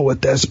careful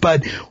with this,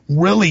 but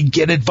really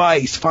get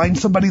advice. Find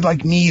somebody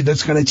like me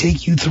that's going to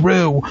take you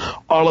through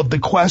all of the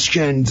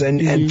questions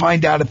and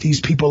find out if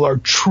these people are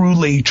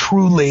truly,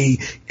 truly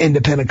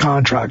independent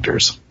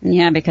contractors.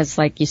 Yeah, because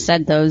like you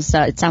said, those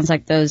it sounds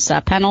like those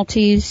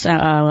penalties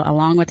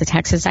along with the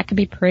taxes, that could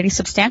be pretty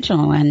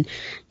substantial, and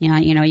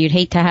you'd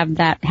hate to have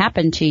that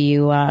happen to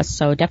you.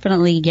 So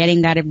definitely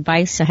getting that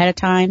advice ahead of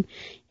time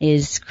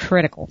is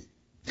critical.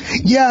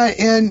 Yeah,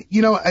 and,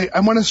 I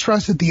want to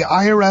stress that the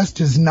IRS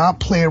does not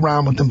play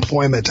around with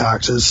employment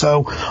taxes.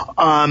 So,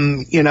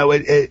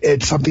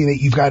 it's something that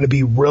you've got to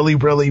be really,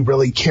 really,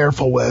 really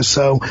careful with.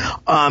 So,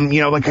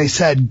 like I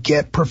said,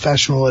 get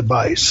professional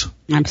advice.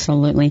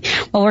 Absolutely.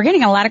 Well, we're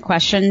getting a lot of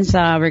questions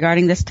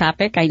regarding this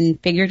topic. I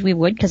figured we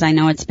would because I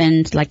know it's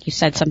been, like you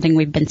said, something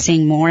we've been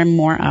seeing more and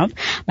more of.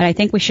 But I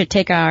think we should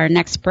take our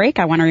next break.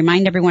 I want to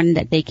remind everyone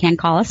that they can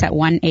call us at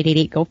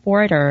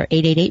 1-888-GO-FOR-IT or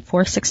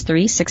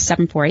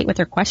 888-463-6748 with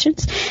their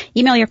questions.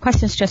 Email your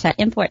questions just at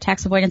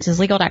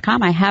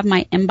info@taxavoidanceslegal.com. I have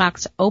my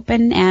inbox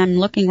open and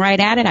looking right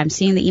at it. I'm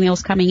seeing the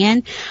emails coming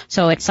in.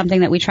 So it's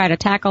something that we try to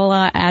tackle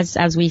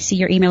as we see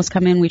your emails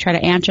come in. We try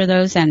to answer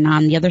those. And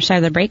on the other side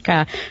of the break,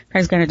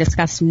 Craig's going to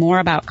discuss more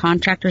about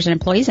contractors and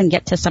employees and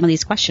get to some of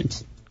these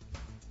questions.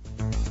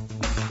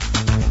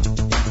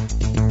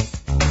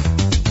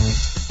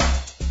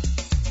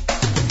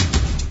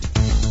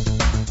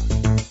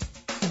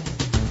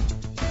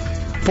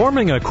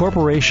 Forming a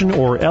corporation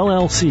or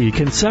LLC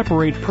can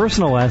separate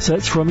personal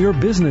assets from your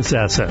business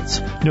assets.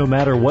 No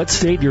matter what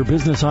state your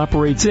business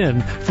operates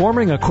in,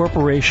 forming a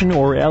corporation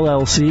or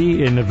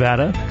LLC in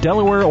Nevada,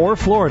 Delaware, or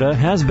Florida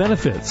has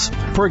benefits.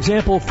 For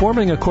example,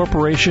 forming a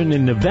corporation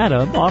in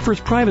Nevada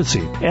offers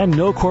privacy and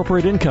no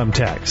corporate income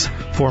tax.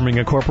 Forming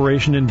a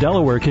corporation in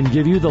Delaware can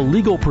give you the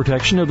legal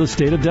protection of the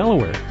state of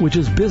Delaware, which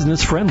is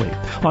business friendly.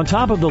 On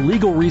top of the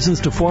legal reasons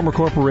to form a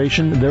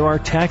corporation, there are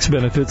tax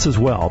benefits as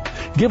well.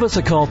 Give us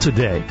a call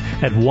today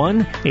today at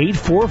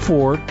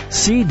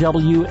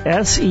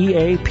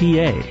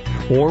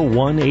 1-844-CWSEAPA or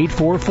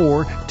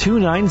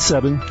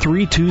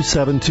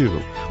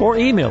 1-844-297-3272 or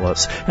email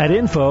us at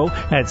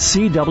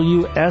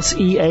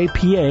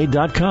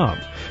info@CWSEAPA.com.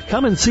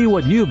 Come and see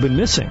what you've been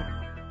missing.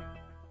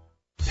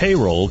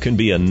 Payroll can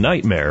be a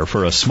nightmare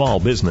for a small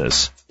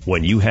business.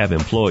 When you have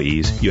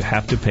employees, you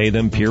have to pay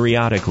them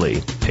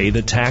periodically, pay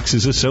the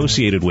taxes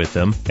associated with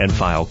them, and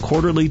file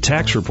quarterly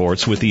tax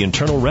reports with the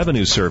Internal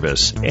Revenue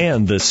Service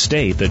and the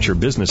state that your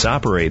business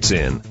operates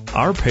in.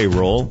 Our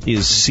payroll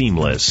is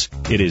seamless.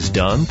 It is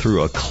done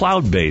through a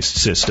cloud-based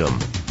system.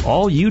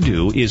 All you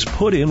do is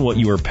put in what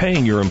you are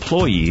paying your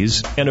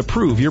employees and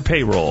approve your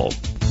payroll.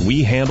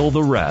 We handle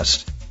the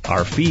rest.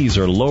 Our fees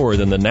are lower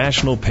than the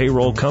national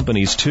payroll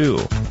companies, too.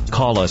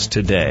 Call us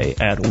today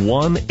at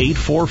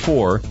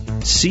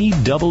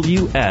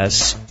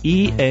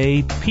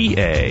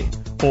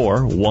 1-844-CWSEAPA or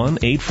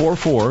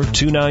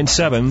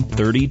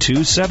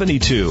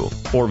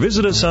 1-844-297-3272 or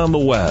visit us on the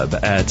web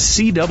at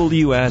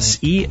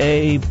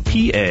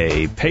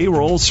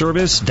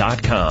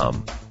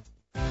CWSEAPAPayrollservice.com.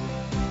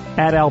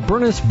 At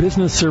Albernis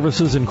Business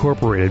Services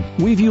Incorporated,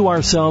 we view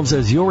ourselves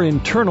as your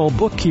internal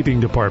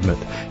bookkeeping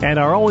department and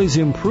are always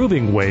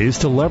improving ways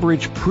to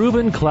leverage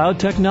proven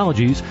cloud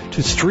technologies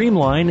to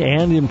streamline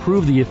and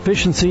improve the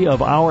efficiency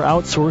of our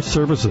outsourced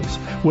services.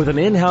 With an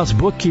in-house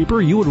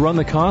bookkeeper, you would run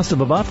the cost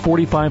of about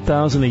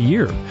 $45,000 a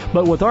year,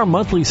 but with our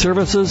monthly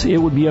services, it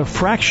would be a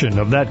fraction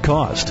of that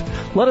cost.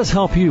 Let us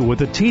help you with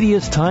the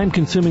tedious,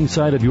 time-consuming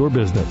side of your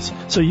business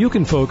so you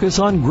can focus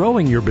on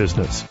growing your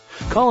business.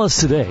 Call us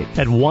today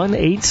at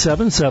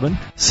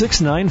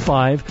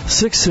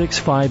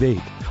 1-877-695-6658.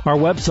 Our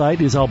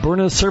website is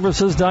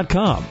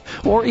albernisservices.com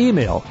or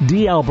email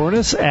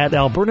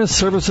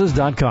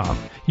dalbernis@albernisservices.com.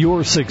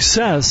 Your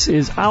success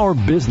is our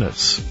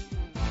business.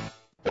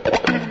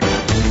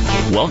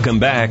 Welcome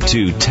back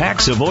to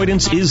Tax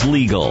Avoidance is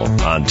Legal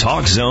on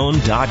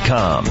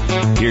TalkZone.com.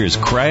 Here's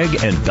Craig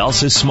and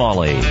Belsis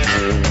Smalley.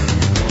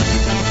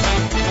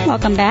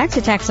 Welcome back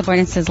to Tax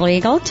Avoidance is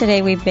Legal.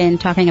 Today we've been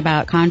talking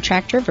about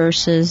contractor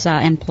versus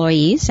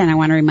employees, and I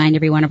want to remind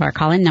everyone of our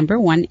call-in number,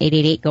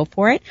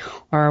 1-888-GO-FOR-IT,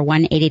 or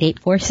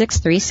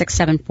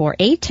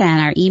 1-888-463-6748,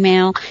 and our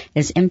email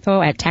is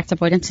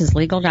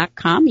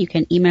info@taxavoidanceislegal.com. You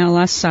can email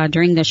us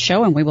during the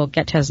show, and we will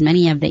get to as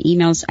many of the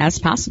emails as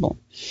possible.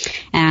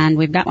 And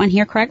we've got one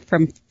here, Craig,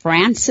 from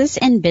Frances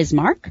in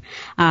Bismarck.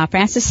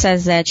 Frances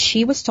says that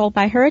she was told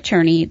by her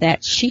attorney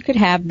that she could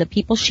have the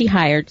people she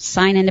hired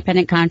sign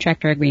independent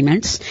contractor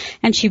agreements,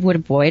 and she would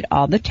avoid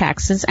all the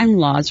taxes and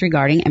laws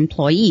regarding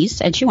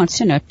employees, and she wants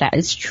to know if that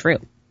is true.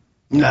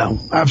 No,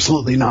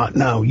 absolutely not.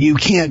 No, you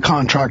can't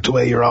contract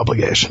away your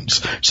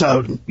obligations.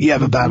 So you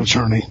have a bad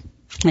attorney.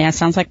 Yeah,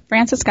 sounds like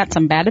Francis got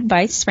some bad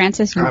advice.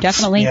 Francis, you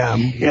definitely... Yeah,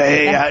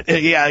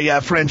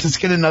 Francis,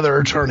 get another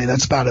attorney.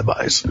 That's bad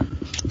advice.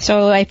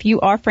 So if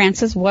you are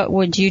Francis, what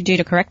would you do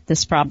to correct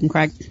this problem,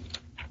 Craig?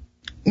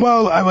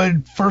 Well, I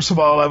would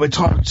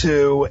talk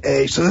to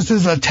so this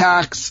is a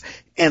tax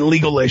and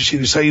legal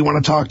issue. So you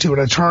want to talk to an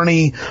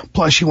attorney,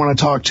 plus you want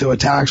to talk to a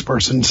tax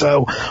person.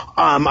 So,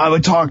 I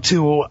would talk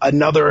to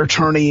another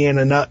attorney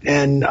and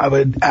I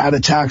would add a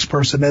tax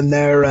person in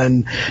there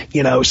and,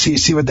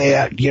 see what they,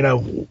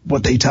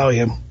 what they tell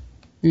you.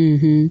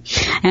 Mm-hmm.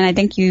 And I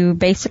think you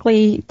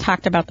basically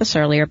talked about this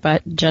earlier,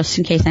 but just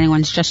in case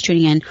anyone's just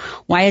tuning in,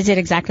 why is it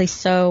exactly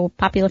so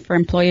popular for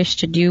employers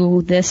to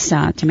do this,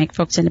 to make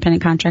folks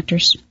independent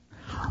contractors?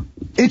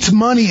 It's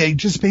money. It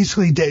just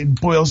basically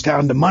boils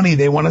down to money.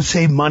 They want to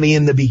save money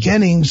in the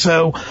beginning,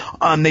 so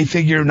they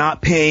figure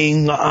not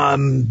paying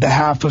the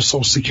half of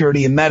Social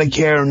Security and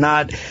Medicare,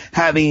 not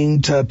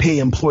having to pay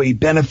employee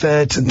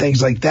benefits and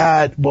things like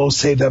that will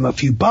save them a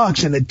few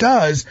bucks, and it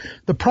does.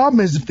 The problem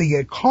is if they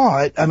get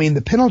caught,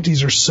 the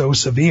penalties are so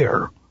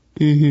severe.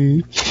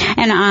 Mm-hmm.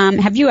 And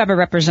have you ever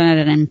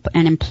represented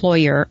an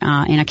employer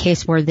in a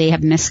case where they have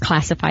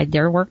misclassified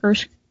their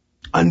workers?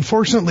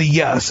 Unfortunately,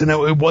 yes, and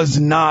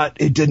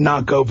it did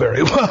not go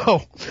very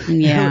well.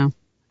 Yeah.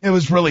 It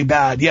was really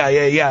bad.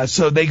 Yeah.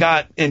 So they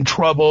got in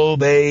trouble.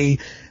 They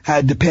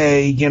had to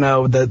pay,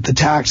 the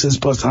taxes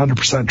plus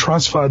 100%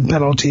 trust fund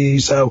penalty.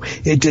 So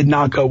it did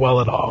not go well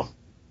at all.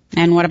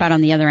 And what about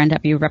on the other end?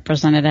 Have you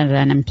represented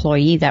an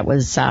employee that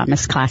was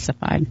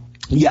misclassified?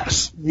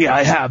 Yes. Yeah,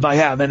 I have.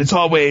 And it's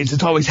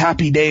always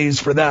happy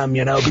days for them,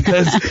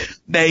 because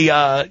they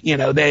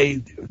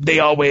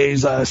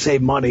always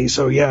save money.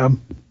 So yeah.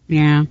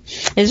 Yeah.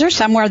 Is there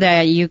somewhere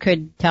that you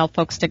could tell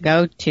folks to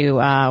go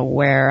to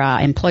where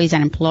employees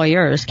and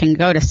employers can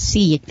go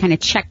to kind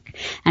of check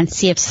and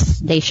see if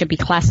they should be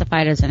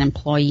classified as an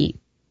employee?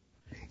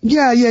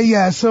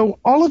 Yeah. So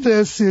all of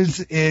this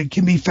it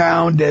can be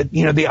found at,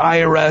 the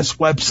IRS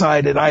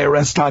website at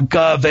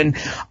irs.gov. And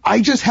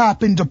I just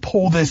happened to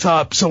pull this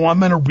up, so I'm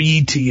going to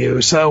read to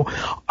you. So,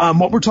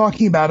 what we're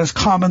talking about is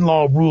common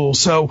law rules.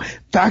 So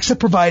facts that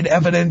provide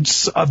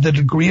evidence of the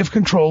degree of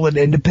control and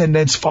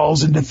independence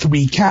falls into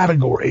three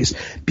categories.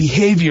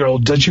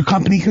 Behavioral. Does your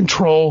company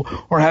control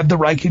or have the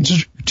right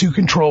to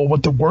control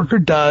what the worker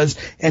does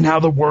and how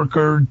the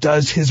worker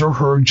does his or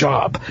her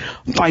job.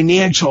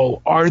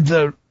 Financial are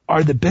the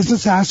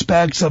business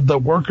aspects of the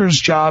worker's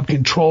job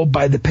controlled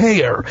by the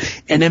payer.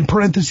 And in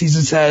parentheses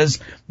it says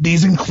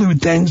these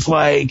include things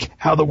like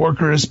how the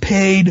worker is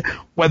paid,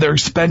 whether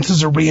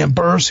expenses are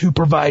reimbursed, who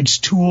provides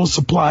tools,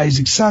 supplies,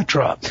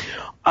 etc.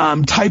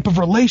 Type of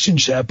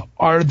relationship,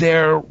 are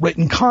there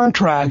written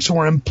contracts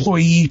or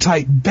employee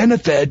type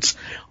benefits,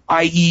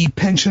 i.e.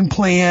 pension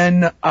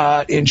plan,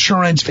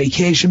 insurance,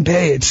 vacation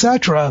pay,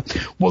 etc.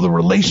 Will the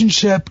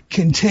relationship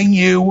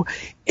continue,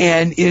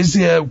 and is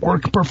the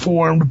work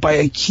performed by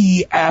a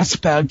key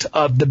aspect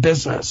of the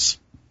business?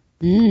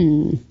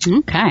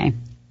 Okay.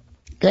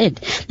 Good.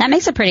 That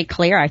makes it pretty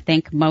clear. I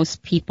think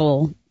most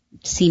people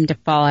seem to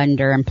fall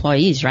under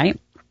employees, right?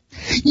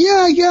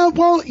 Yeah.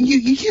 Well,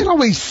 you can't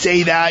always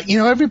say that.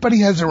 Everybody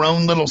has their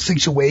own little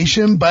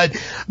situation, but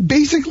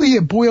basically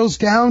it boils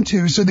down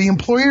to, so the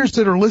employers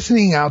that are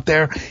listening out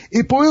there,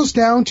 it boils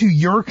down to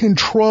your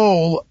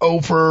control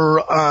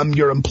over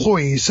your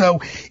employees.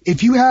 So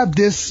if you have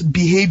this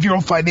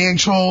behavioral,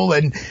 financial,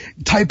 and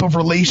type of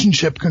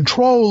relationship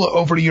control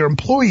over your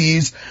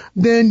employees,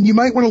 then you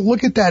might want to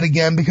look at that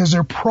again, because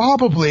they're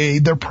probably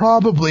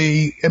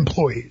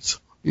employees.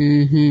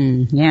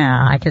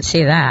 Yeah, I could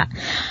see that.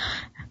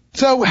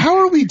 So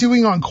how are we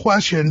doing on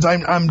questions?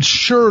 I'm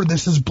sure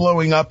this is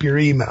blowing up your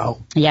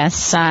email.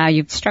 Yes,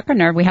 you've struck a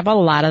nerve. We have a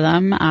lot of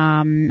them.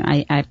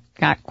 I've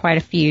got quite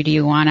a few. Do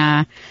you want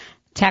to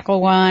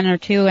tackle one or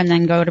two and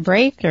then go to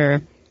break,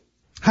 or?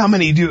 How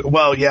many do?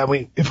 Well, yeah,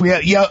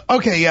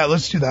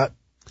 let's do that.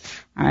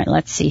 All right,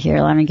 let's see here.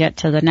 Let me get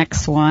to the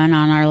next one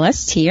on our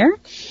list here.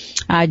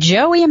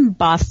 Joey in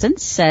Boston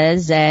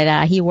says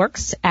that he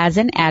works as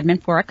an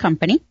admin for a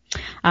company.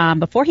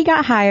 Before he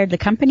got hired, the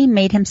company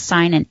made him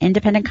sign an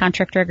independent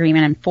contractor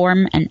agreement and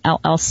form an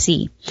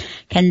LLC.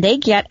 Can they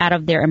get out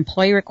of their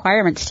employee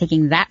requirements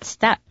taking that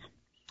step?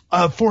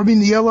 Forming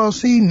the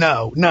LLC?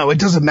 No, it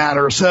doesn't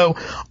matter. So,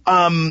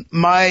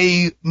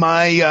 my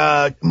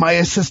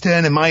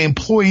assistant and my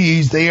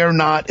employees, they are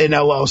not an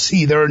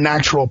LLC. They're a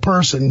natural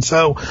person.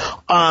 So,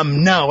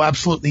 no,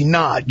 absolutely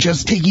not.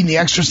 Just taking the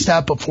extra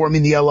step of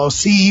forming the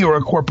LLC or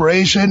a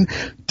corporation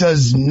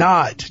does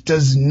not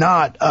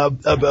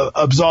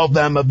absolve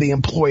them of the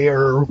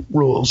employer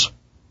rules.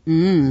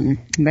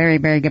 Very,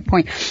 very good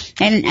point.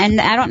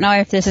 And I don't know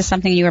if this is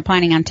something you were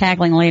planning on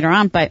tackling later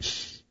on, but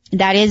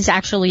that is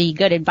actually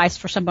good advice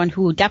for someone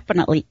who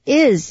definitely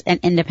is an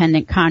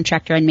independent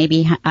contractor and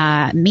maybe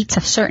meets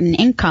a certain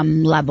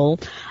income level.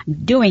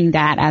 Doing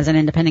that as an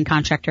independent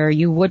contractor,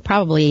 you would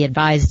probably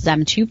advise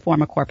them to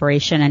form a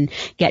corporation and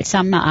get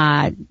some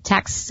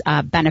tax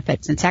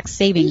benefits and tax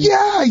savings.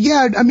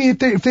 Yeah. I mean,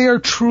 if they are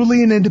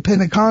truly an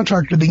independent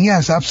contractor, then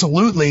yes,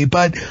 absolutely.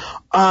 But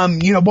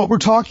what we're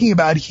talking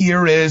about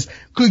here is,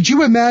 could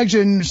you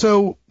imagine,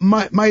 so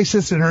my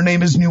assistant, her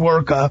name is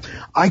Newarka,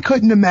 I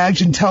couldn't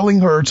imagine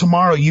telling her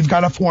tomorrow, you've got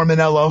to form an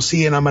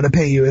LLC and I'm going to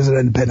pay you as an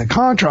independent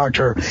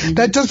contractor.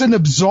 That doesn't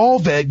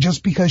absolve it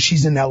just because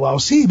she's an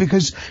LLC,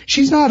 because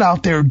she's not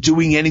out there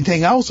doing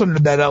anything else under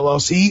that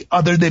LLC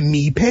other than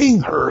me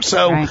paying her.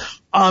 So, right.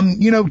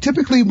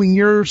 Typically when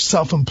you're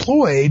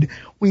self-employed,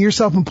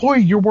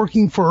 you're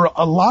working for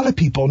a lot of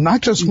people,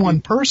 not just one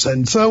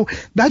person. So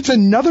that's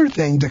another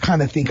thing to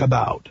kind of think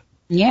about.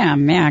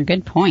 Yeah,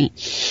 good point.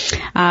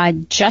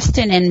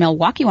 Justin in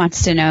Milwaukee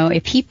wants to know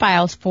if he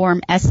files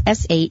Form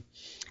SS8,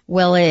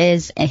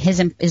 is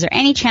there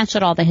any chance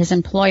at all that his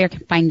employer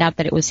can find out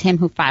that it was him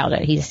who filed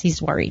it?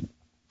 He's worried.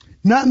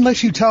 Not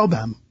unless you tell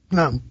them.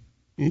 No.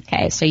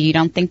 Okay, so you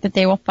don't think that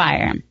they will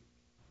fire him?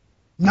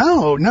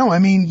 No. I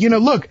mean,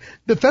 look,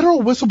 the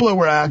Federal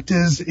Whistleblower Act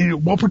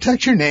will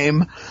protect your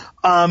name.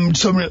 They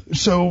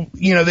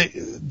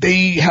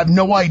have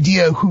no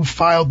idea who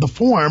filed the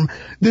form.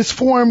 This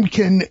form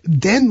can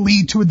then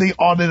lead to the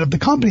audit of the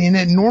company, and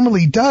it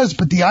normally does,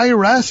 but the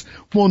IRS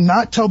will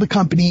not tell the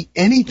company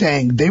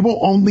anything. They will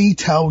only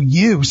tell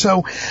you.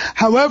 So,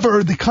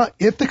 however,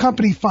 if the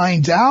company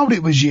finds out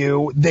it was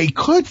you, they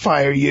could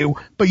fire you,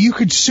 but you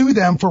could sue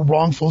them for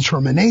wrongful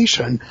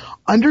termination.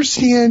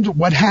 Understand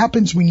what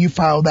happens when you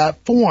file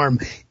that form.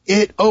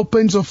 It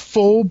opens a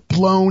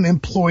full-blown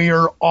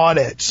employer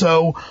audit.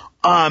 So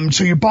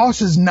your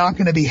boss is not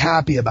going to be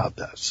happy about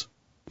this.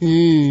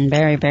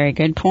 Very, very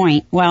good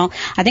point. Well,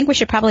 I think we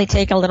should probably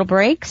take a little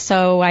break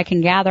so I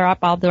can gather up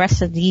all the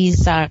rest of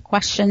these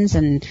questions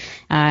and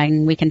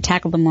we can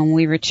tackle them when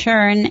we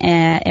return.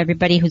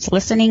 Everybody who's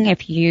listening,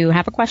 if you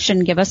have a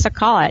question, give us a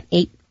call at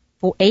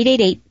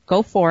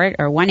 888-GO-FOR-IT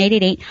or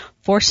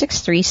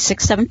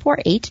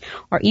 1-888-463-6748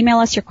 or email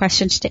us your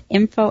questions to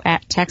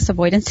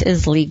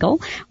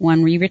info@taxavoidanceislegal.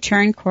 When we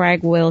return,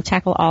 Craig will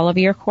tackle all of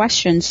your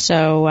questions.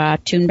 So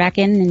tune back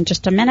in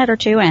just a minute or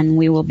two and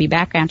we will be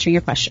back answering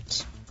your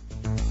questions.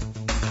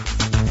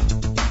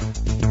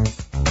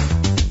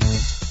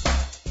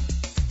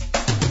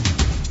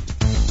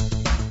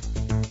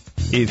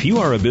 If you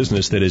are a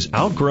business that has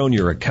outgrown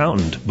your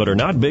accountant but are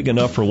not big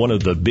enough for one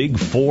of the big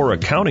four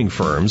accounting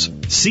firms,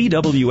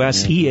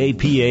 CWS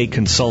EAPA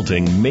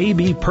Consulting may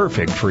be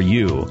perfect for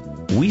you.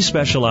 We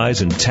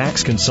specialize in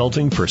tax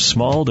consulting for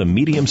small to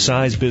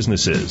medium-sized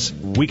businesses.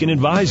 We can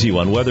advise you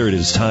on whether it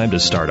is time to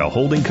start a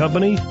holding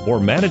company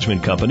or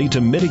management company to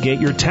mitigate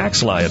your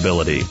tax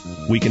liability.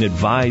 We can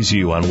advise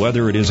you on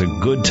whether it is a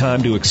good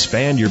time to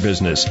expand your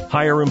business,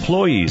 hire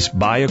employees,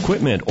 buy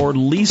equipment, or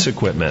lease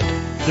equipment.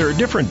 There are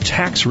different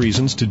tax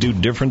reasons to do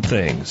different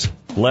things.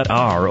 Let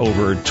our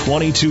over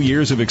 22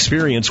 years of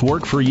experience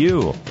work for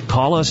you.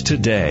 Call us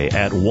today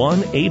at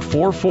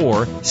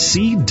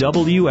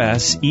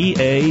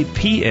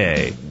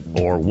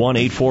 1-844-CWS-EAPA or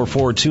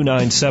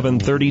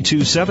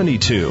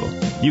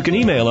 1-844-297-3272. You can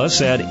email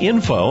us at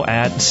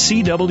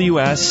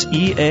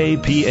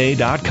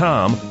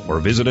info@cwseapa.com or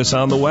visit us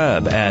on the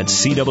web at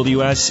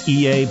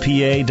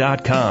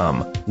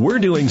cwseapa.com. We're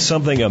doing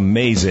something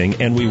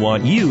amazing, and we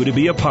want you to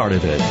be a part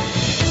of it.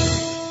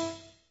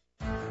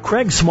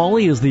 Craig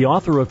Smalley is the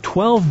author of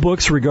 12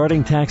 books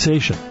regarding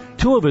taxation.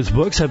 2 of his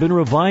books have been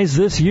revised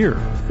this year.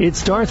 It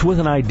Starts with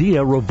an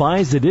Idea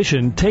Revised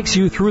Edition takes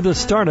you through the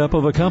startup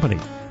of a company.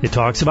 It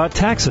talks about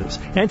taxes,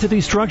 entity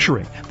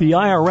structuring, the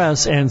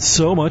IRS, and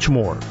so much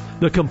more.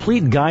 The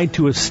Complete Guide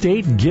to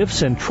Estate,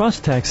 Gifts, and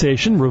Trust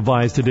Taxation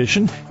Revised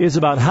Edition is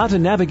about how to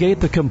navigate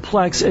the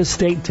complex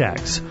estate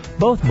tax.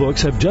 Both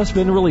books have just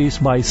been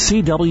released by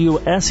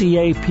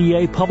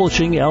CWSEAPA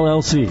Publishing,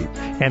 LLC,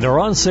 and are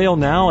on sale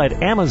now at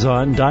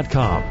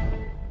Amazon.com.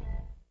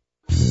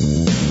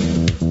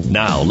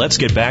 Now, let's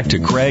get back to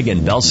Craig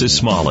and Belsis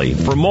Smalley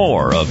for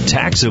more of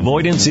Tax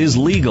Avoidance is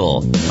Legal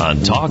on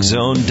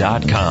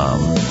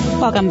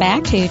TalkZone.com. Welcome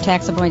back to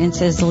Tax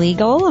Avoidance is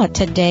Legal.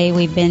 Today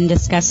we've been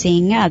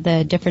discussing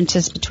the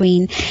differences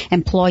between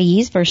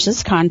employees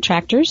versus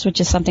contractors,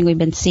 which is something we've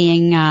been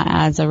seeing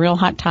as a real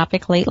hot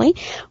topic lately.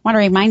 I want to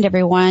remind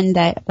everyone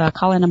that the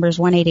call-in number is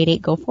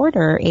 1-888-GO-FOR-IT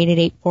or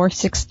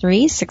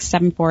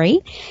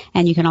 888-463-6748.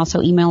 And you can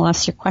also email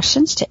us your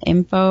questions to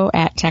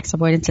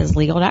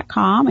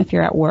info@taxavoidanceislegal.com. If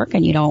you're at work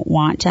and you don't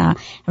want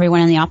everyone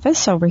in the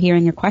office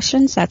overhearing your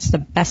questions, that's the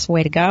best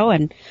way to go.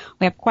 And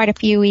we have quite a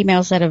few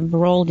emails that have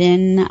rolled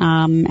in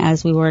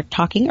as we were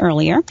talking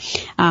earlier.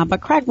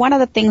 But Craig, one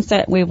of the things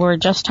that we were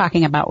just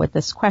talking about with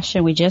this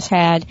question, we just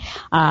had,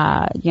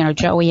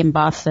 Joey in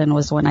Boston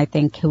was one, I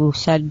think, who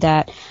said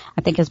that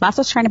I think his boss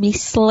was trying to be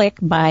slick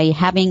by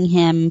having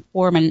him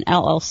form an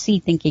LLC,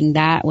 thinking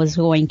that was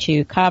going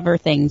to cover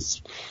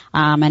things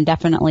and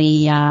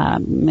definitely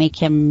make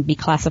him be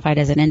classified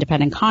as an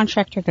independent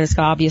contractor, because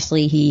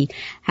obviously he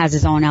has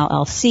his own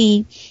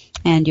LLC.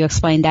 And you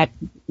explained that,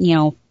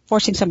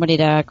 forcing somebody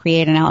to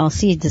create an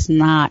LLC does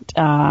not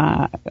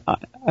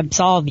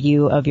absolve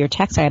you of your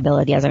tax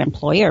liability as an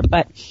employer.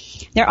 But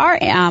there are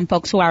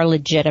folks who are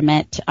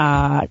legitimate,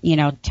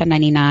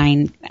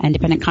 1099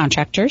 independent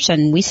contractors,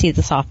 and we see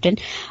this often.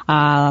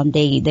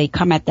 They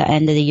come at the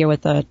end of the year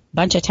with a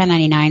bunch of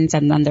 1099s,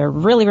 and then they're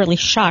really, really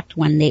shocked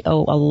when they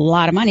owe a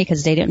lot of money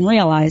because they didn't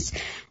realize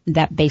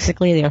that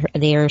basically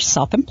they're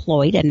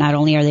self-employed, and not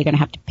only are they going to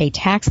have to pay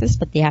taxes,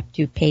 but they have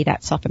to pay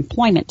that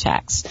self-employment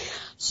tax.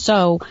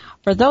 So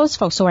for those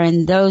folks who are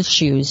in those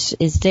shoes,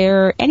 is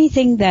there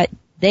anything that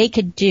they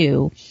could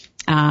do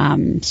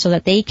so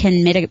that they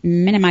can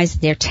minimize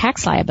their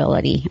tax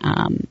liability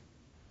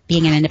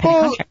being an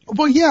independent contractor?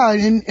 Well, yeah,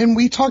 and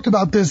we talked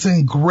about this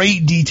in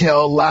great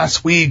detail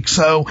last week.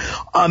 So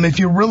if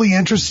you're really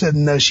interested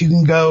in this, you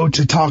can go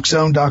to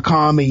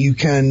TalkZone.com and you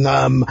can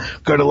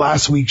go to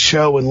last week's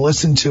show and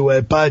listen to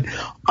it. But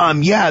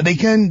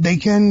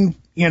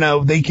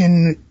they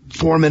can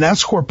form an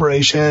S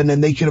corporation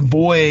and they can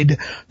avoid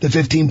the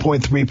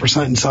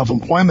 15.3% in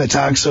self-employment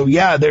tax. So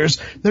yeah, there's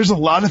a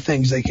lot of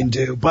things they can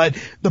do. But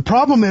the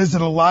problem is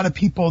that a lot of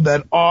people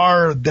that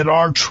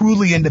are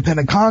truly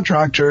independent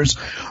contractors,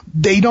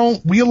 they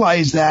don't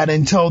realize that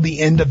until the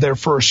end of their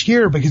first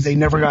year because they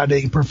never got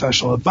any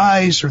professional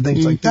advice or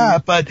things like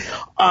that. But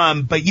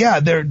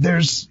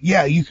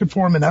you could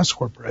form an S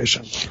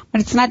corporation. But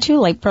it's not too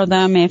late for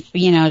them if,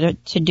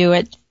 to do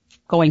it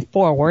going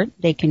forward.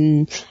 They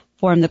can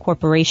form the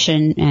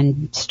corporation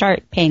and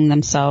start paying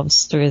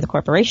themselves through the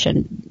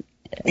corporation.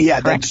 Yeah,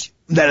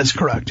 that is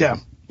correct. Yeah.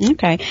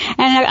 Okay.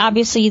 And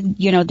obviously,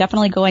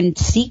 definitely go and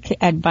seek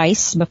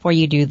advice before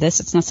you do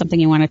this. It's not something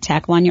you want to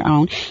tackle on your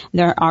own.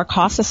 There are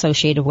costs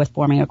associated with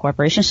forming a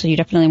corporation, so you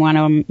definitely want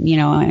to,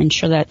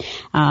 ensure that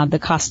the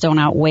costs don't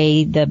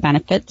outweigh the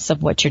benefits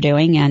of what you're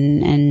doing.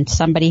 And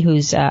somebody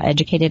who's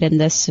educated in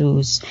this,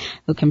 who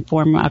can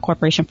form a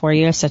corporation for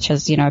you, such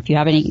as, if you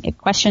have any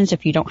questions,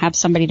 if you don't have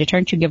somebody to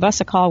turn to, give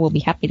us a call. We'll be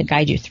happy to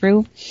guide you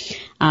through.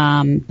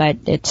 But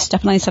it's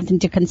definitely something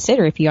to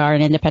consider if you are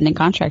an independent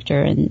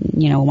contractor and,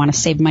 want to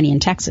save money in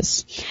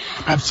Texas.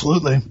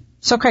 Absolutely.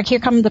 So, Craig, here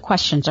come the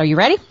questions. Are you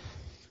ready?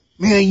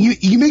 Man,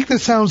 you make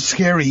this sound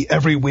scary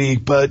every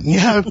week, but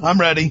yeah, I'm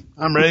ready.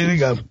 I'm ready to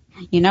go.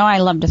 I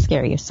love to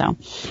scare you. So,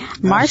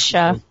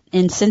 Marcia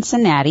in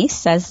Cincinnati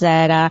says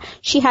that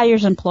she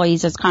hires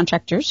employees as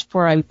contractors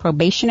for a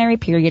probationary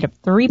period of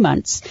 3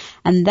 months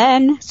and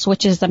then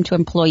switches them to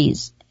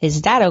employees.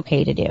 Is that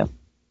okay to do?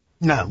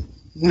 No.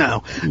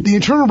 No. The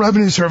Internal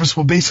Revenue Service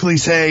will basically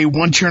say,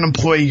 once you're an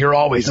employee, you're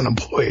always an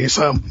employee.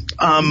 So,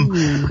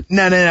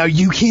 no.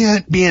 You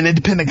can't be an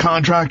independent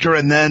contractor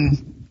and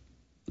then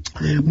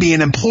be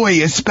an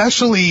employee,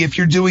 especially if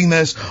you're doing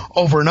this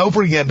over and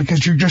over again,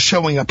 because you're just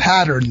showing a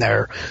pattern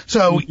there.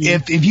 So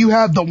if you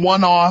have the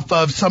one-off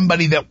of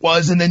somebody that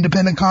was an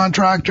independent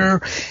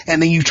contractor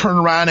and then you turn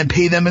around and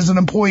pay them as an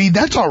employee,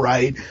 that's all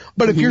right.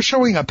 But if you're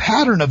showing a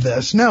pattern of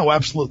this, no,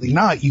 absolutely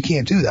not. You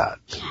can't do that.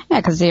 Yeah,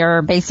 because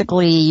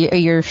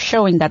you're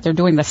showing that they're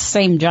doing the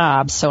same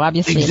job. So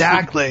obviously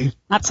exactly.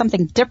 Not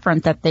something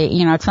different that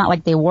it's not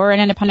like they were an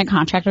independent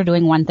contractor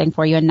doing one thing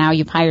for you and now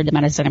you've hired them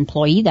as an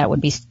employee. That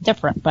would be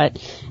different.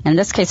 But in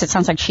this case, it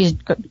sounds like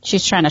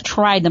she's trying to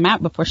try them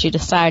out before she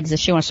decides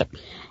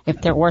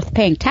if they're worth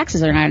paying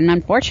taxes or not. And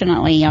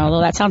unfortunately,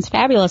 although that sounds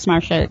fabulous,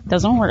 Marcia, it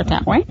doesn't work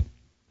that way.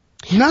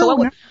 No.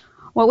 So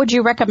what would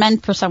you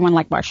recommend for someone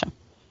like Marcia?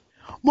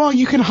 Well,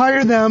 you can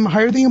hire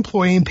the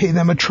employee and pay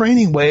them a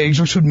training wage,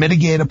 which would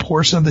mitigate a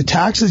portion of the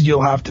taxes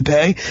you'll have to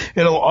pay.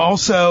 It'll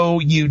also,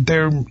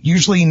 they're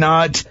usually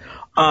not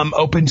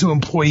open to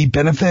employee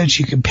benefits.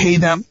 You can pay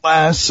them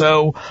less.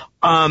 So,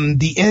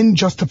 the end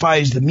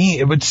justifies the means.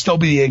 It would still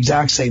be the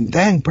exact same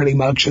thing pretty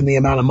much in the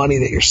amount of money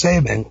that you're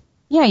saving.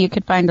 Yeah, you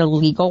could find a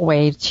legal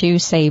way to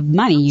save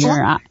money.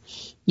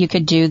 You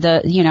could do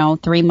the,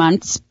 3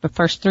 months, the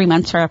first 3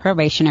 months for a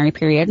probationary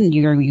period, and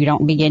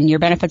your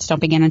benefits don't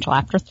begin until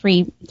after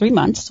three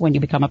months when you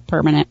become a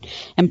permanent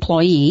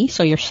employee.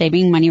 So you're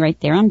saving money right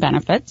there on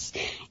benefits.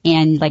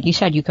 And like you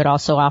said, you could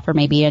also offer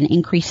maybe an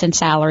increase in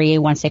salary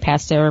once they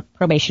pass their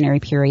probationary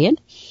period,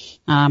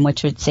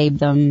 which would save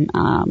them,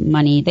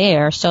 money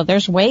there. So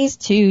there's ways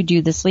to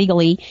do this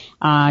legally.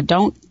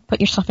 Don't put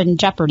yourself in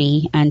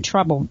jeopardy and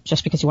trouble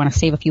just because you want to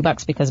save a few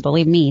bucks, because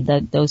believe me,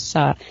 those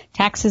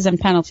taxes and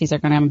penalties are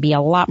going to be a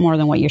lot more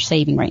than what you're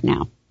saving right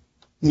now.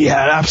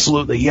 Yeah,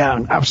 absolutely. Yeah,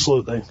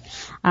 absolutely.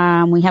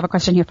 We have a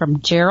question here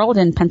from Gerald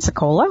in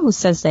Pensacola who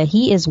says that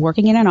he is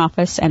working in an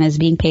office and is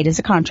being paid as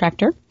a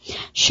contractor.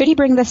 Should he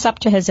bring this up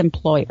to his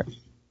employer?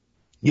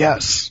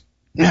 Yes.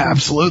 Yeah,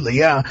 absolutely.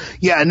 Yeah.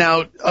 Yeah.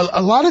 Now,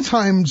 a lot of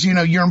times,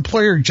 your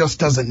employer just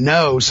doesn't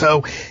know.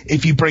 So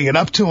if you bring it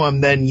up to him,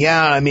 then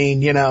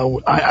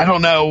I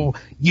don't know,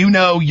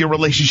 your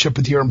relationship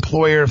with your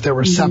employer, if they're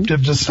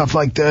receptive to stuff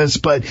like this,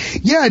 but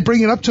I'd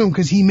bring it up to him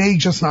because he may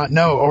just not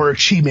know, or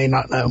she may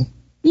not know.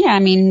 Yeah,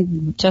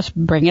 just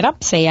bring it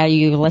up. Say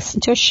you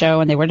listened to a show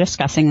and they were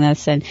discussing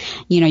this and,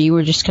 you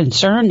were just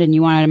concerned and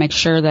you wanted to make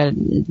sure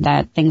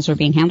that things were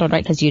being handled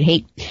right, because you'd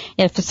hate,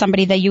 if it's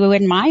somebody that you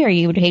admire,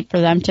 you would hate for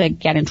them to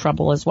get in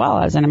trouble as well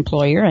as an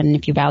employer. And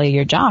if you value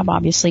your job,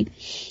 obviously,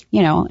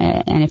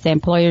 and if the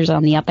employer's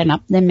on the up and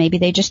up, then maybe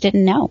they just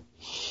didn't know.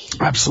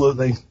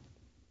 Absolutely.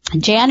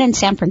 Jan in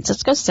San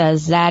Francisco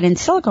says that in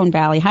Silicon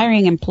Valley,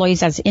 hiring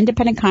employees as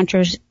independent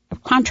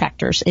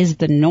contractors is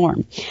the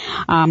norm.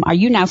 Are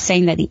you now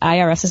saying that the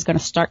IRS is going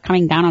to start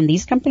coming down on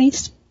these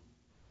companies?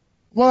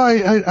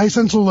 Well, I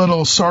sense a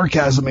little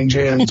sarcasm in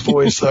Jan's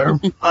voice there,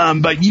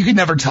 but you can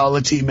never tell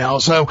it's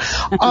email. So,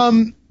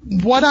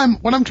 what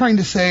I'm trying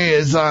to say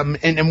is,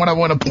 and what I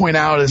want to point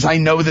out is I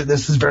know that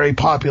this is very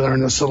popular in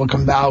the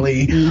Silicon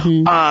Valley,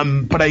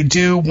 but I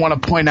do want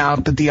to point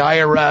out that the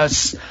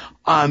IRS,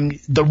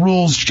 the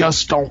rules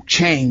just don't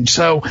change.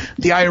 So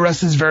the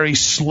IRS is very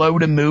slow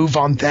to move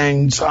on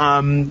things.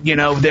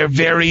 They're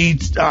very,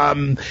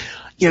 and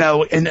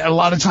a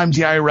lot of times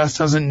the IRS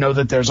doesn't know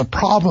that there's a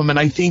problem. And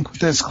I think with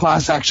this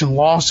class action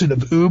lawsuit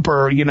of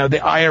Uber, the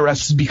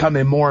IRS is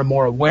becoming more and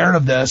more aware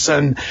of this.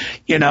 And,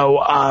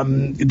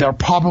 they'll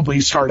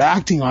probably start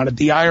acting on it.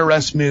 The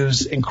IRS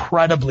moves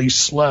incredibly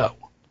slow.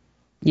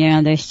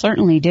 Yeah, they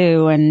certainly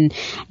do. And,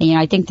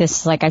 I think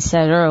this, like I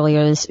said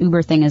earlier, this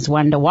Uber thing is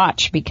one to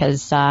watch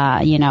because,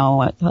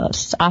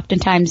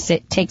 oftentimes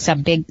it takes a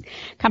big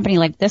company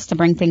like this to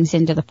bring things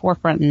into the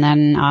forefront and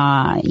then,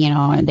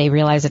 they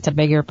realize it's a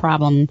bigger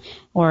problem,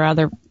 or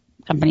other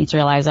companies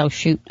realize, oh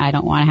shoot, I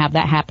don't want to have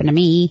that happen to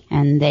me,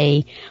 and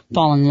they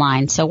fall in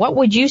line. So what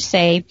would you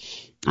say,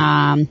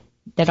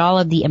 that all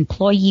of the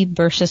employee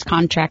versus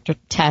contractor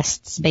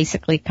tests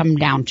basically come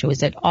down to?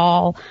 Is it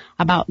all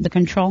about the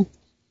control?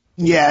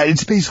 Yeah,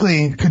 it's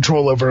basically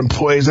control over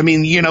employees.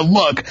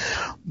 Look,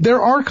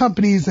 there are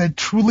companies that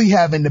truly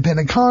have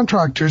independent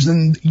contractors,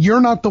 and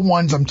you're not the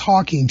ones I'm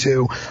talking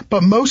to,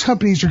 but most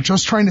companies are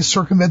just trying to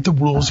circumvent the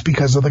rules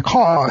because of the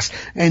cost,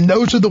 and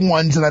those are the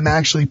ones that I'm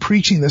actually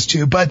preaching this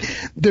to. But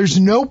there's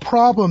no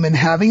problem in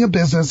having a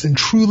business and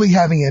truly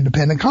having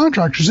independent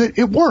contractors.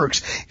 It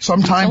works.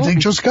 Sometimes it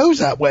just goes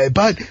that way.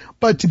 But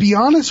to be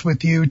honest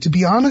with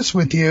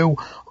you,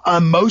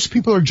 most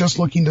people are just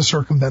looking to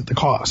circumvent the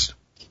cost.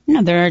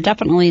 No, there are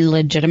definitely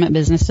legitimate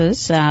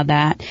businesses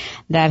that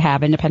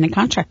have independent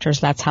contractors.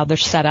 That's how they're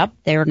set up.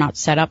 They're not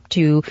set up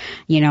to,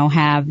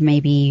 have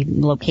maybe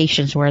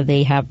locations where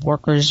they have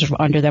workers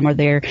under them, or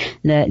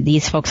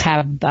these folks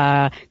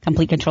have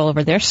complete control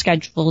over their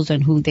schedules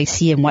and who they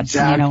see and what's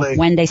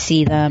when they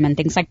see them and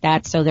things like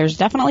that. So there's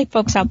definitely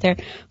folks out there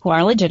who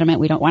are legitimate.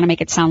 We don't want to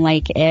make it sound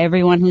like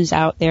everyone who's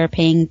out there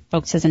paying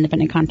folks as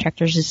independent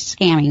contractors is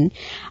scamming.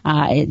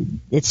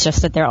 It's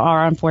just that there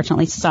are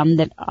unfortunately some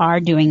that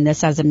are doing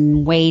this as a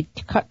way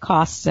to cut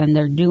costs, and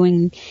they're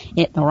doing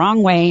it the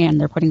wrong way, and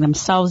they're putting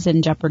themselves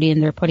in jeopardy,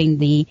 and they're putting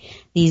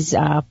these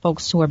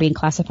folks who are being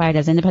classified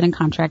as independent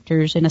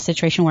contractors in a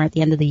situation where at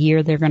the end of the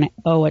year they're going to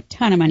owe a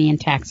ton of money in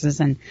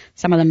taxes, and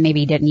some of them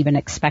maybe didn't even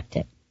expect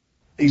it.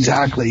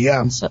 Exactly,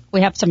 yeah. So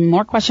we have some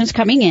more questions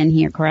coming in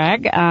here,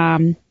 Craig.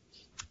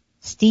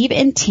 Steve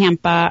in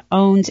Tampa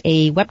owns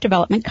a web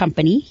development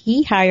company.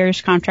 He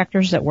hires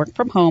contractors that work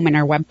from home and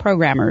are web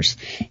programmers.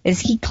 Is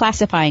he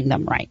classifying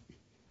them right?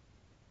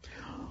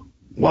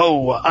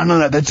 Whoa, I don't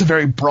know. That's a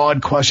very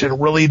broad question. It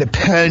really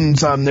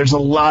depends. There's a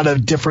lot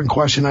of different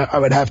questions I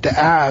would have to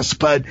ask.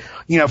 But,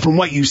 from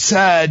what you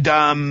said,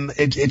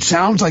 it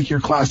sounds like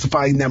you're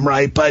classifying them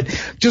right. But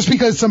just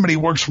because somebody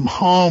works from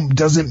home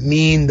doesn't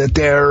mean that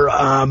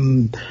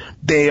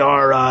they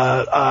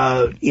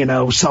are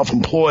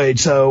self-employed.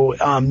 So,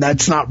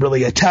 that's not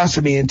really a test.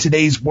 I mean, in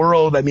today's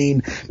world,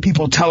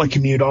 people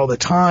telecommute all the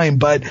time,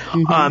 but,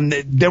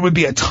 there would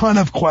be a ton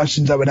of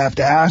questions I would have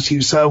to ask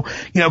you. So,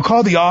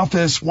 call the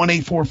office,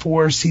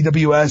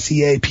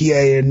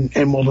 1-844-CWS-EAPA,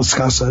 and we'll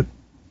discuss it.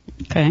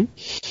 Okay.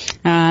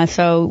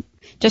 So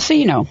just so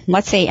you know,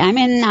 let's say I'm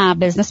in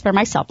business for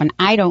myself and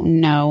I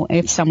don't know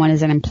if someone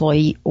is an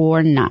employee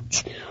or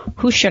not.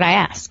 Who should I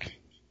ask?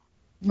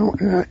 No,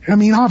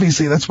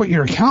 obviously that's what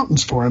your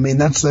accountant's for.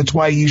 That's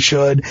why you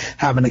should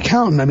have an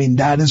accountant.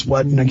 That is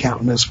what an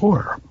accountant is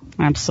for.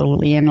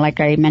 Absolutely. And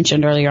like I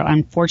mentioned earlier,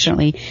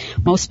 unfortunately,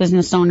 most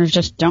business owners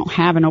just don't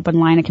have an open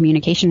line of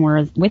communication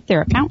with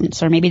their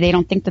accountants, or maybe they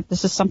don't think that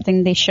this is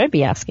something they should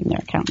be asking their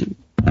accountant.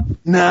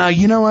 Nah,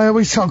 I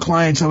always tell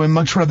clients I would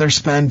much rather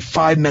spend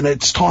 5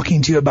 minutes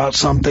talking to you about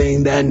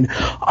something than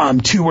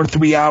 2 or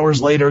 3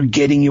 hours later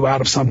getting you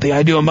out of something.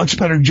 I do a much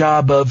better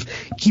job of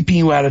keeping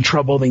you out of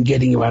trouble than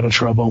getting you out of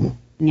trouble.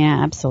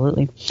 Yeah,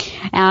 absolutely.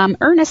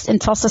 Ernest in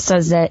Tulsa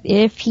says that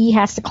if he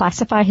has to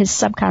classify his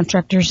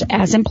subcontractors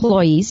as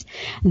employees,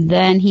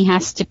 then he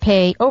has to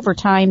pay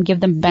overtime, give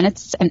them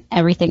benefits and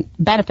everything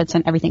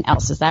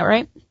else. Is that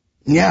right?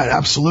 Yeah,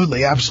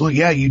 absolutely.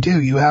 Yeah, you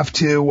do. You have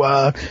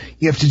to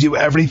do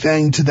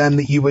everything to them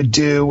that you would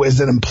do as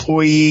an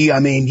employee.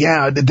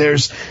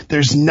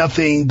 There's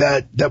nothing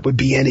that would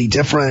be any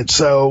different.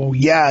 So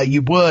yeah,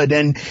 you would.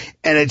 And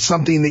it's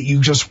something that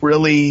you just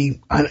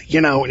really,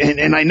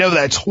 and I know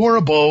that's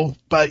horrible,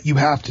 but you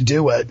have to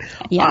do it.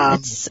 Yeah,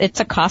 it's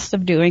a cost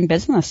of doing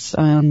business.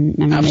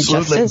 Absolutely. It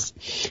just is.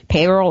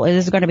 Payroll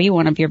is going to be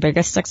one of your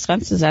biggest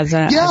expenses as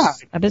a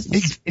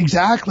business.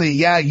 Exactly.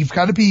 Yeah, you've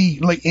got to be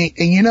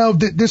and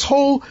this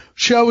whole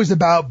show is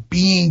about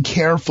being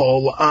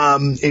careful.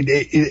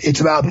 It's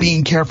about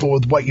being careful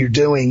with what you're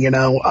doing. I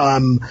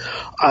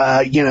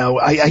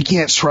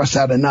can't stress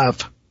that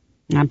enough.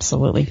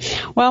 Absolutely.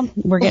 Well,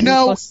 we're getting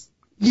close.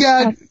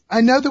 Yeah,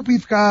 I know that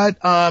we've got,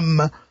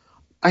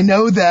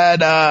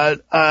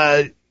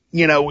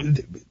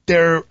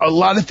 there are a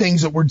lot of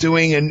things that we're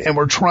doing and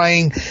we're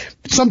trying.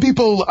 Some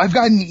people, I've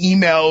gotten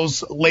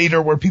emails later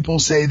where people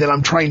say that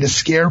I'm trying to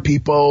scare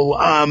people,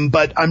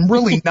 but I'm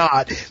really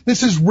not.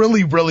 This is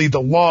really, really the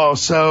law.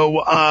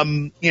 So,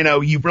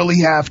 you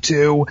really have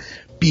to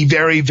be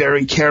very,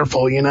 very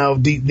careful,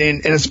 and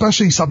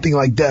especially something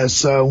like this.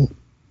 So.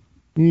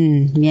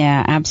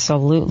 Yeah,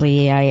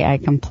 absolutely. I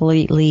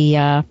completely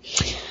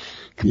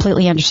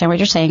understand what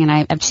you're saying,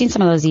 and I've seen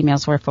some of those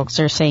emails where folks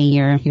are saying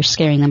you're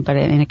scaring them, but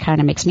it kind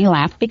of makes me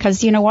laugh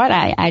because you know what?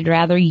 I'd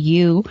rather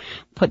you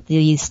put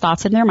these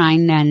thoughts in their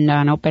mind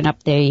and open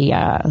up the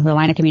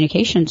line of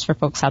communications for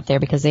folks out there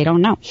because they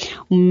don't know.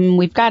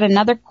 We've got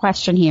another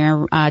question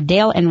here.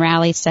 Dale in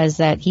Raleigh says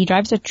that he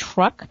drives a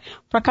truck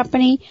for a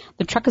company.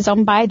 The truck is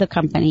owned by the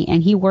company,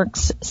 and he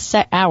works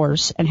set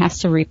hours and has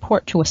to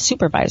report to a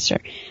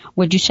supervisor.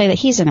 Would you say that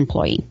he's an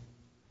employee?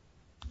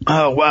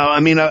 Oh, wow.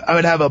 I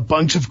would have a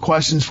bunch of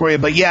questions for you,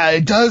 but yeah,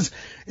 it does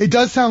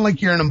sound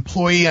like you're an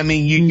employee.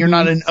 You're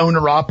not an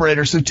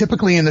owner-operator. So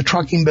typically in the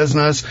trucking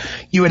business,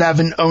 you would have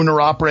an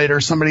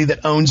owner-operator, somebody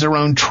that owns their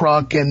own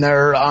truck, and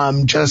they're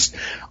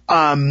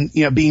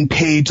being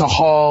paid to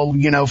haul,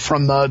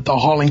 from the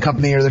hauling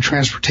company or the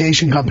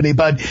transportation company.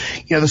 But,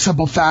 the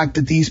simple fact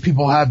that these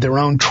people have their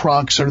own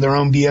trucks or their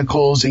own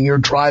vehicles and you're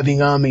driving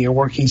them and you're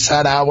working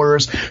set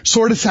hours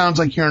sort of sounds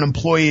like you're an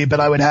employee, but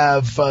I would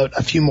have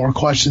a few more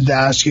questions to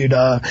ask you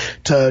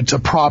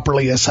to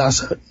properly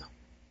assess it.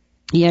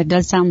 Yeah, it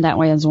does sound that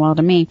way as well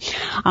to me.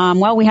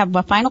 Well, we have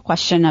a final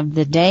question of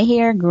the day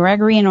here.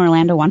 Gregory in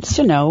Orlando wants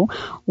to know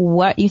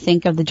what you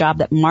think of the job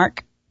that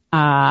Mark,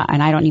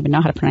 and I don't even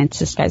know how to pronounce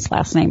this guy's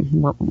last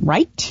name,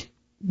 Richt?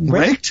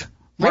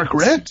 Mark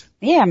Richt?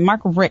 Yeah,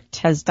 Mark Richt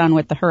has done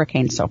with the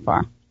hurricane so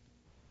far.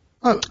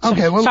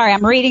 Okay. Well, sorry,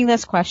 I'm reading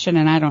this question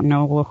and I don't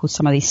know who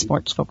some of these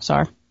sports folks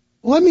are.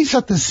 Let me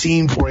set the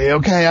scene for you,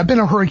 okay? I've been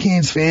a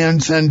Hurricanes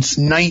fan since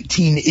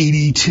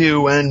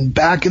 1982, and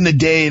back in the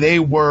day, they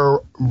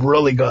were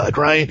really good,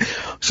 right?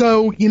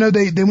 So,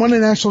 they won a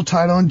national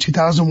title in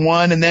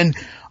 2001, and then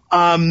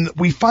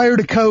we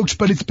fired a coach,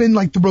 but it's been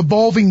like the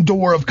revolving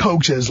door of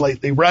coaches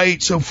lately, right?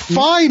 So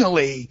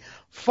finally,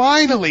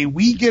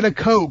 we get a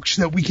coach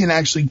that we can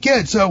actually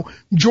get. So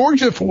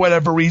Georgia, for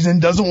whatever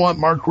reason, doesn't want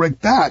Mark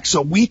Richt back.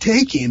 So we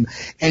take him,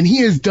 and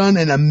he has done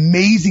an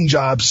amazing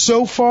job.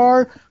 So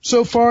far,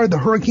 the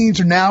Hurricanes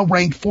are now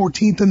ranked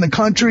 14th in the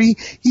country.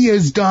 He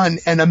has done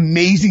an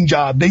amazing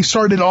job. They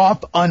started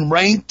off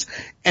unranked,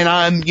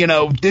 and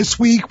this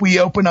week we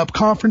open up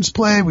conference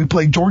play. We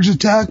play Georgia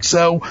Tech.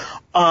 So,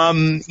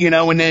 and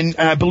then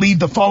I believe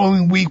the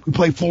following week we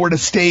play Florida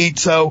State.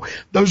 So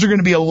those are going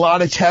to be a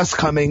lot of tests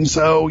coming.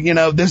 So,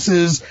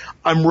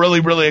 I'm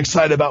really, really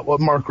excited about what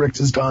Mark Richt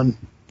has done.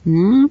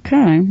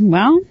 Okay.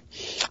 Well,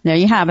 there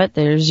you have it.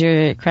 There's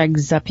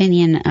Craig's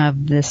opinion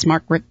of this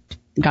Mark Richt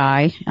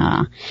guy.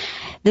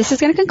 This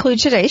is going to conclude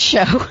today's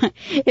show.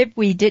 If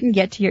we didn't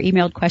get to your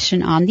emailed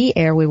question on the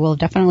air, we will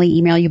definitely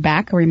email you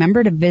back.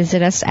 Remember to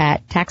visit us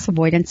at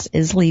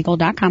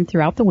taxavoidanceislegal.com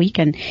throughout the week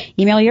and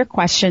email your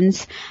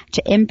questions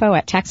to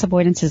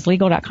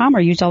info@taxavoidanceislegal.com or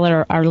use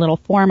our little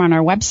form on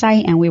our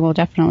website, and we will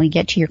definitely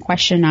get to your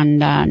question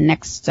on our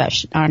next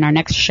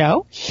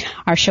show.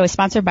 Our show is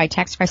sponsored by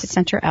Tax Crisis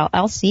Center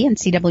LLC and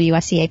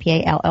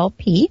CWSCAPA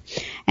LLP,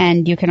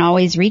 and you can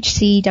always reach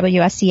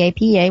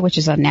CWSCAPA, which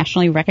is a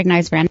nationally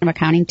recognized random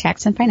accounting,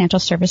 tax, and financial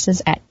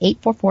services at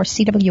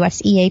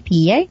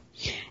 844-CWSEAPA.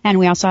 And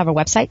we also have a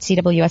website,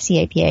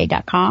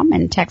 CWSEAPA.com,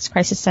 and Tax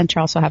Crisis Center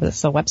also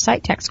has a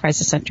website,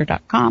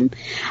 taxcrisiscenter.com.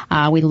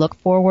 We look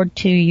forward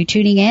to you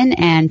tuning in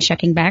and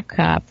checking back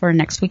for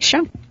next week's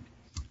show.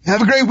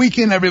 Have a great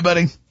weekend,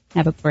 everybody.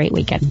 Have a great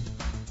weekend.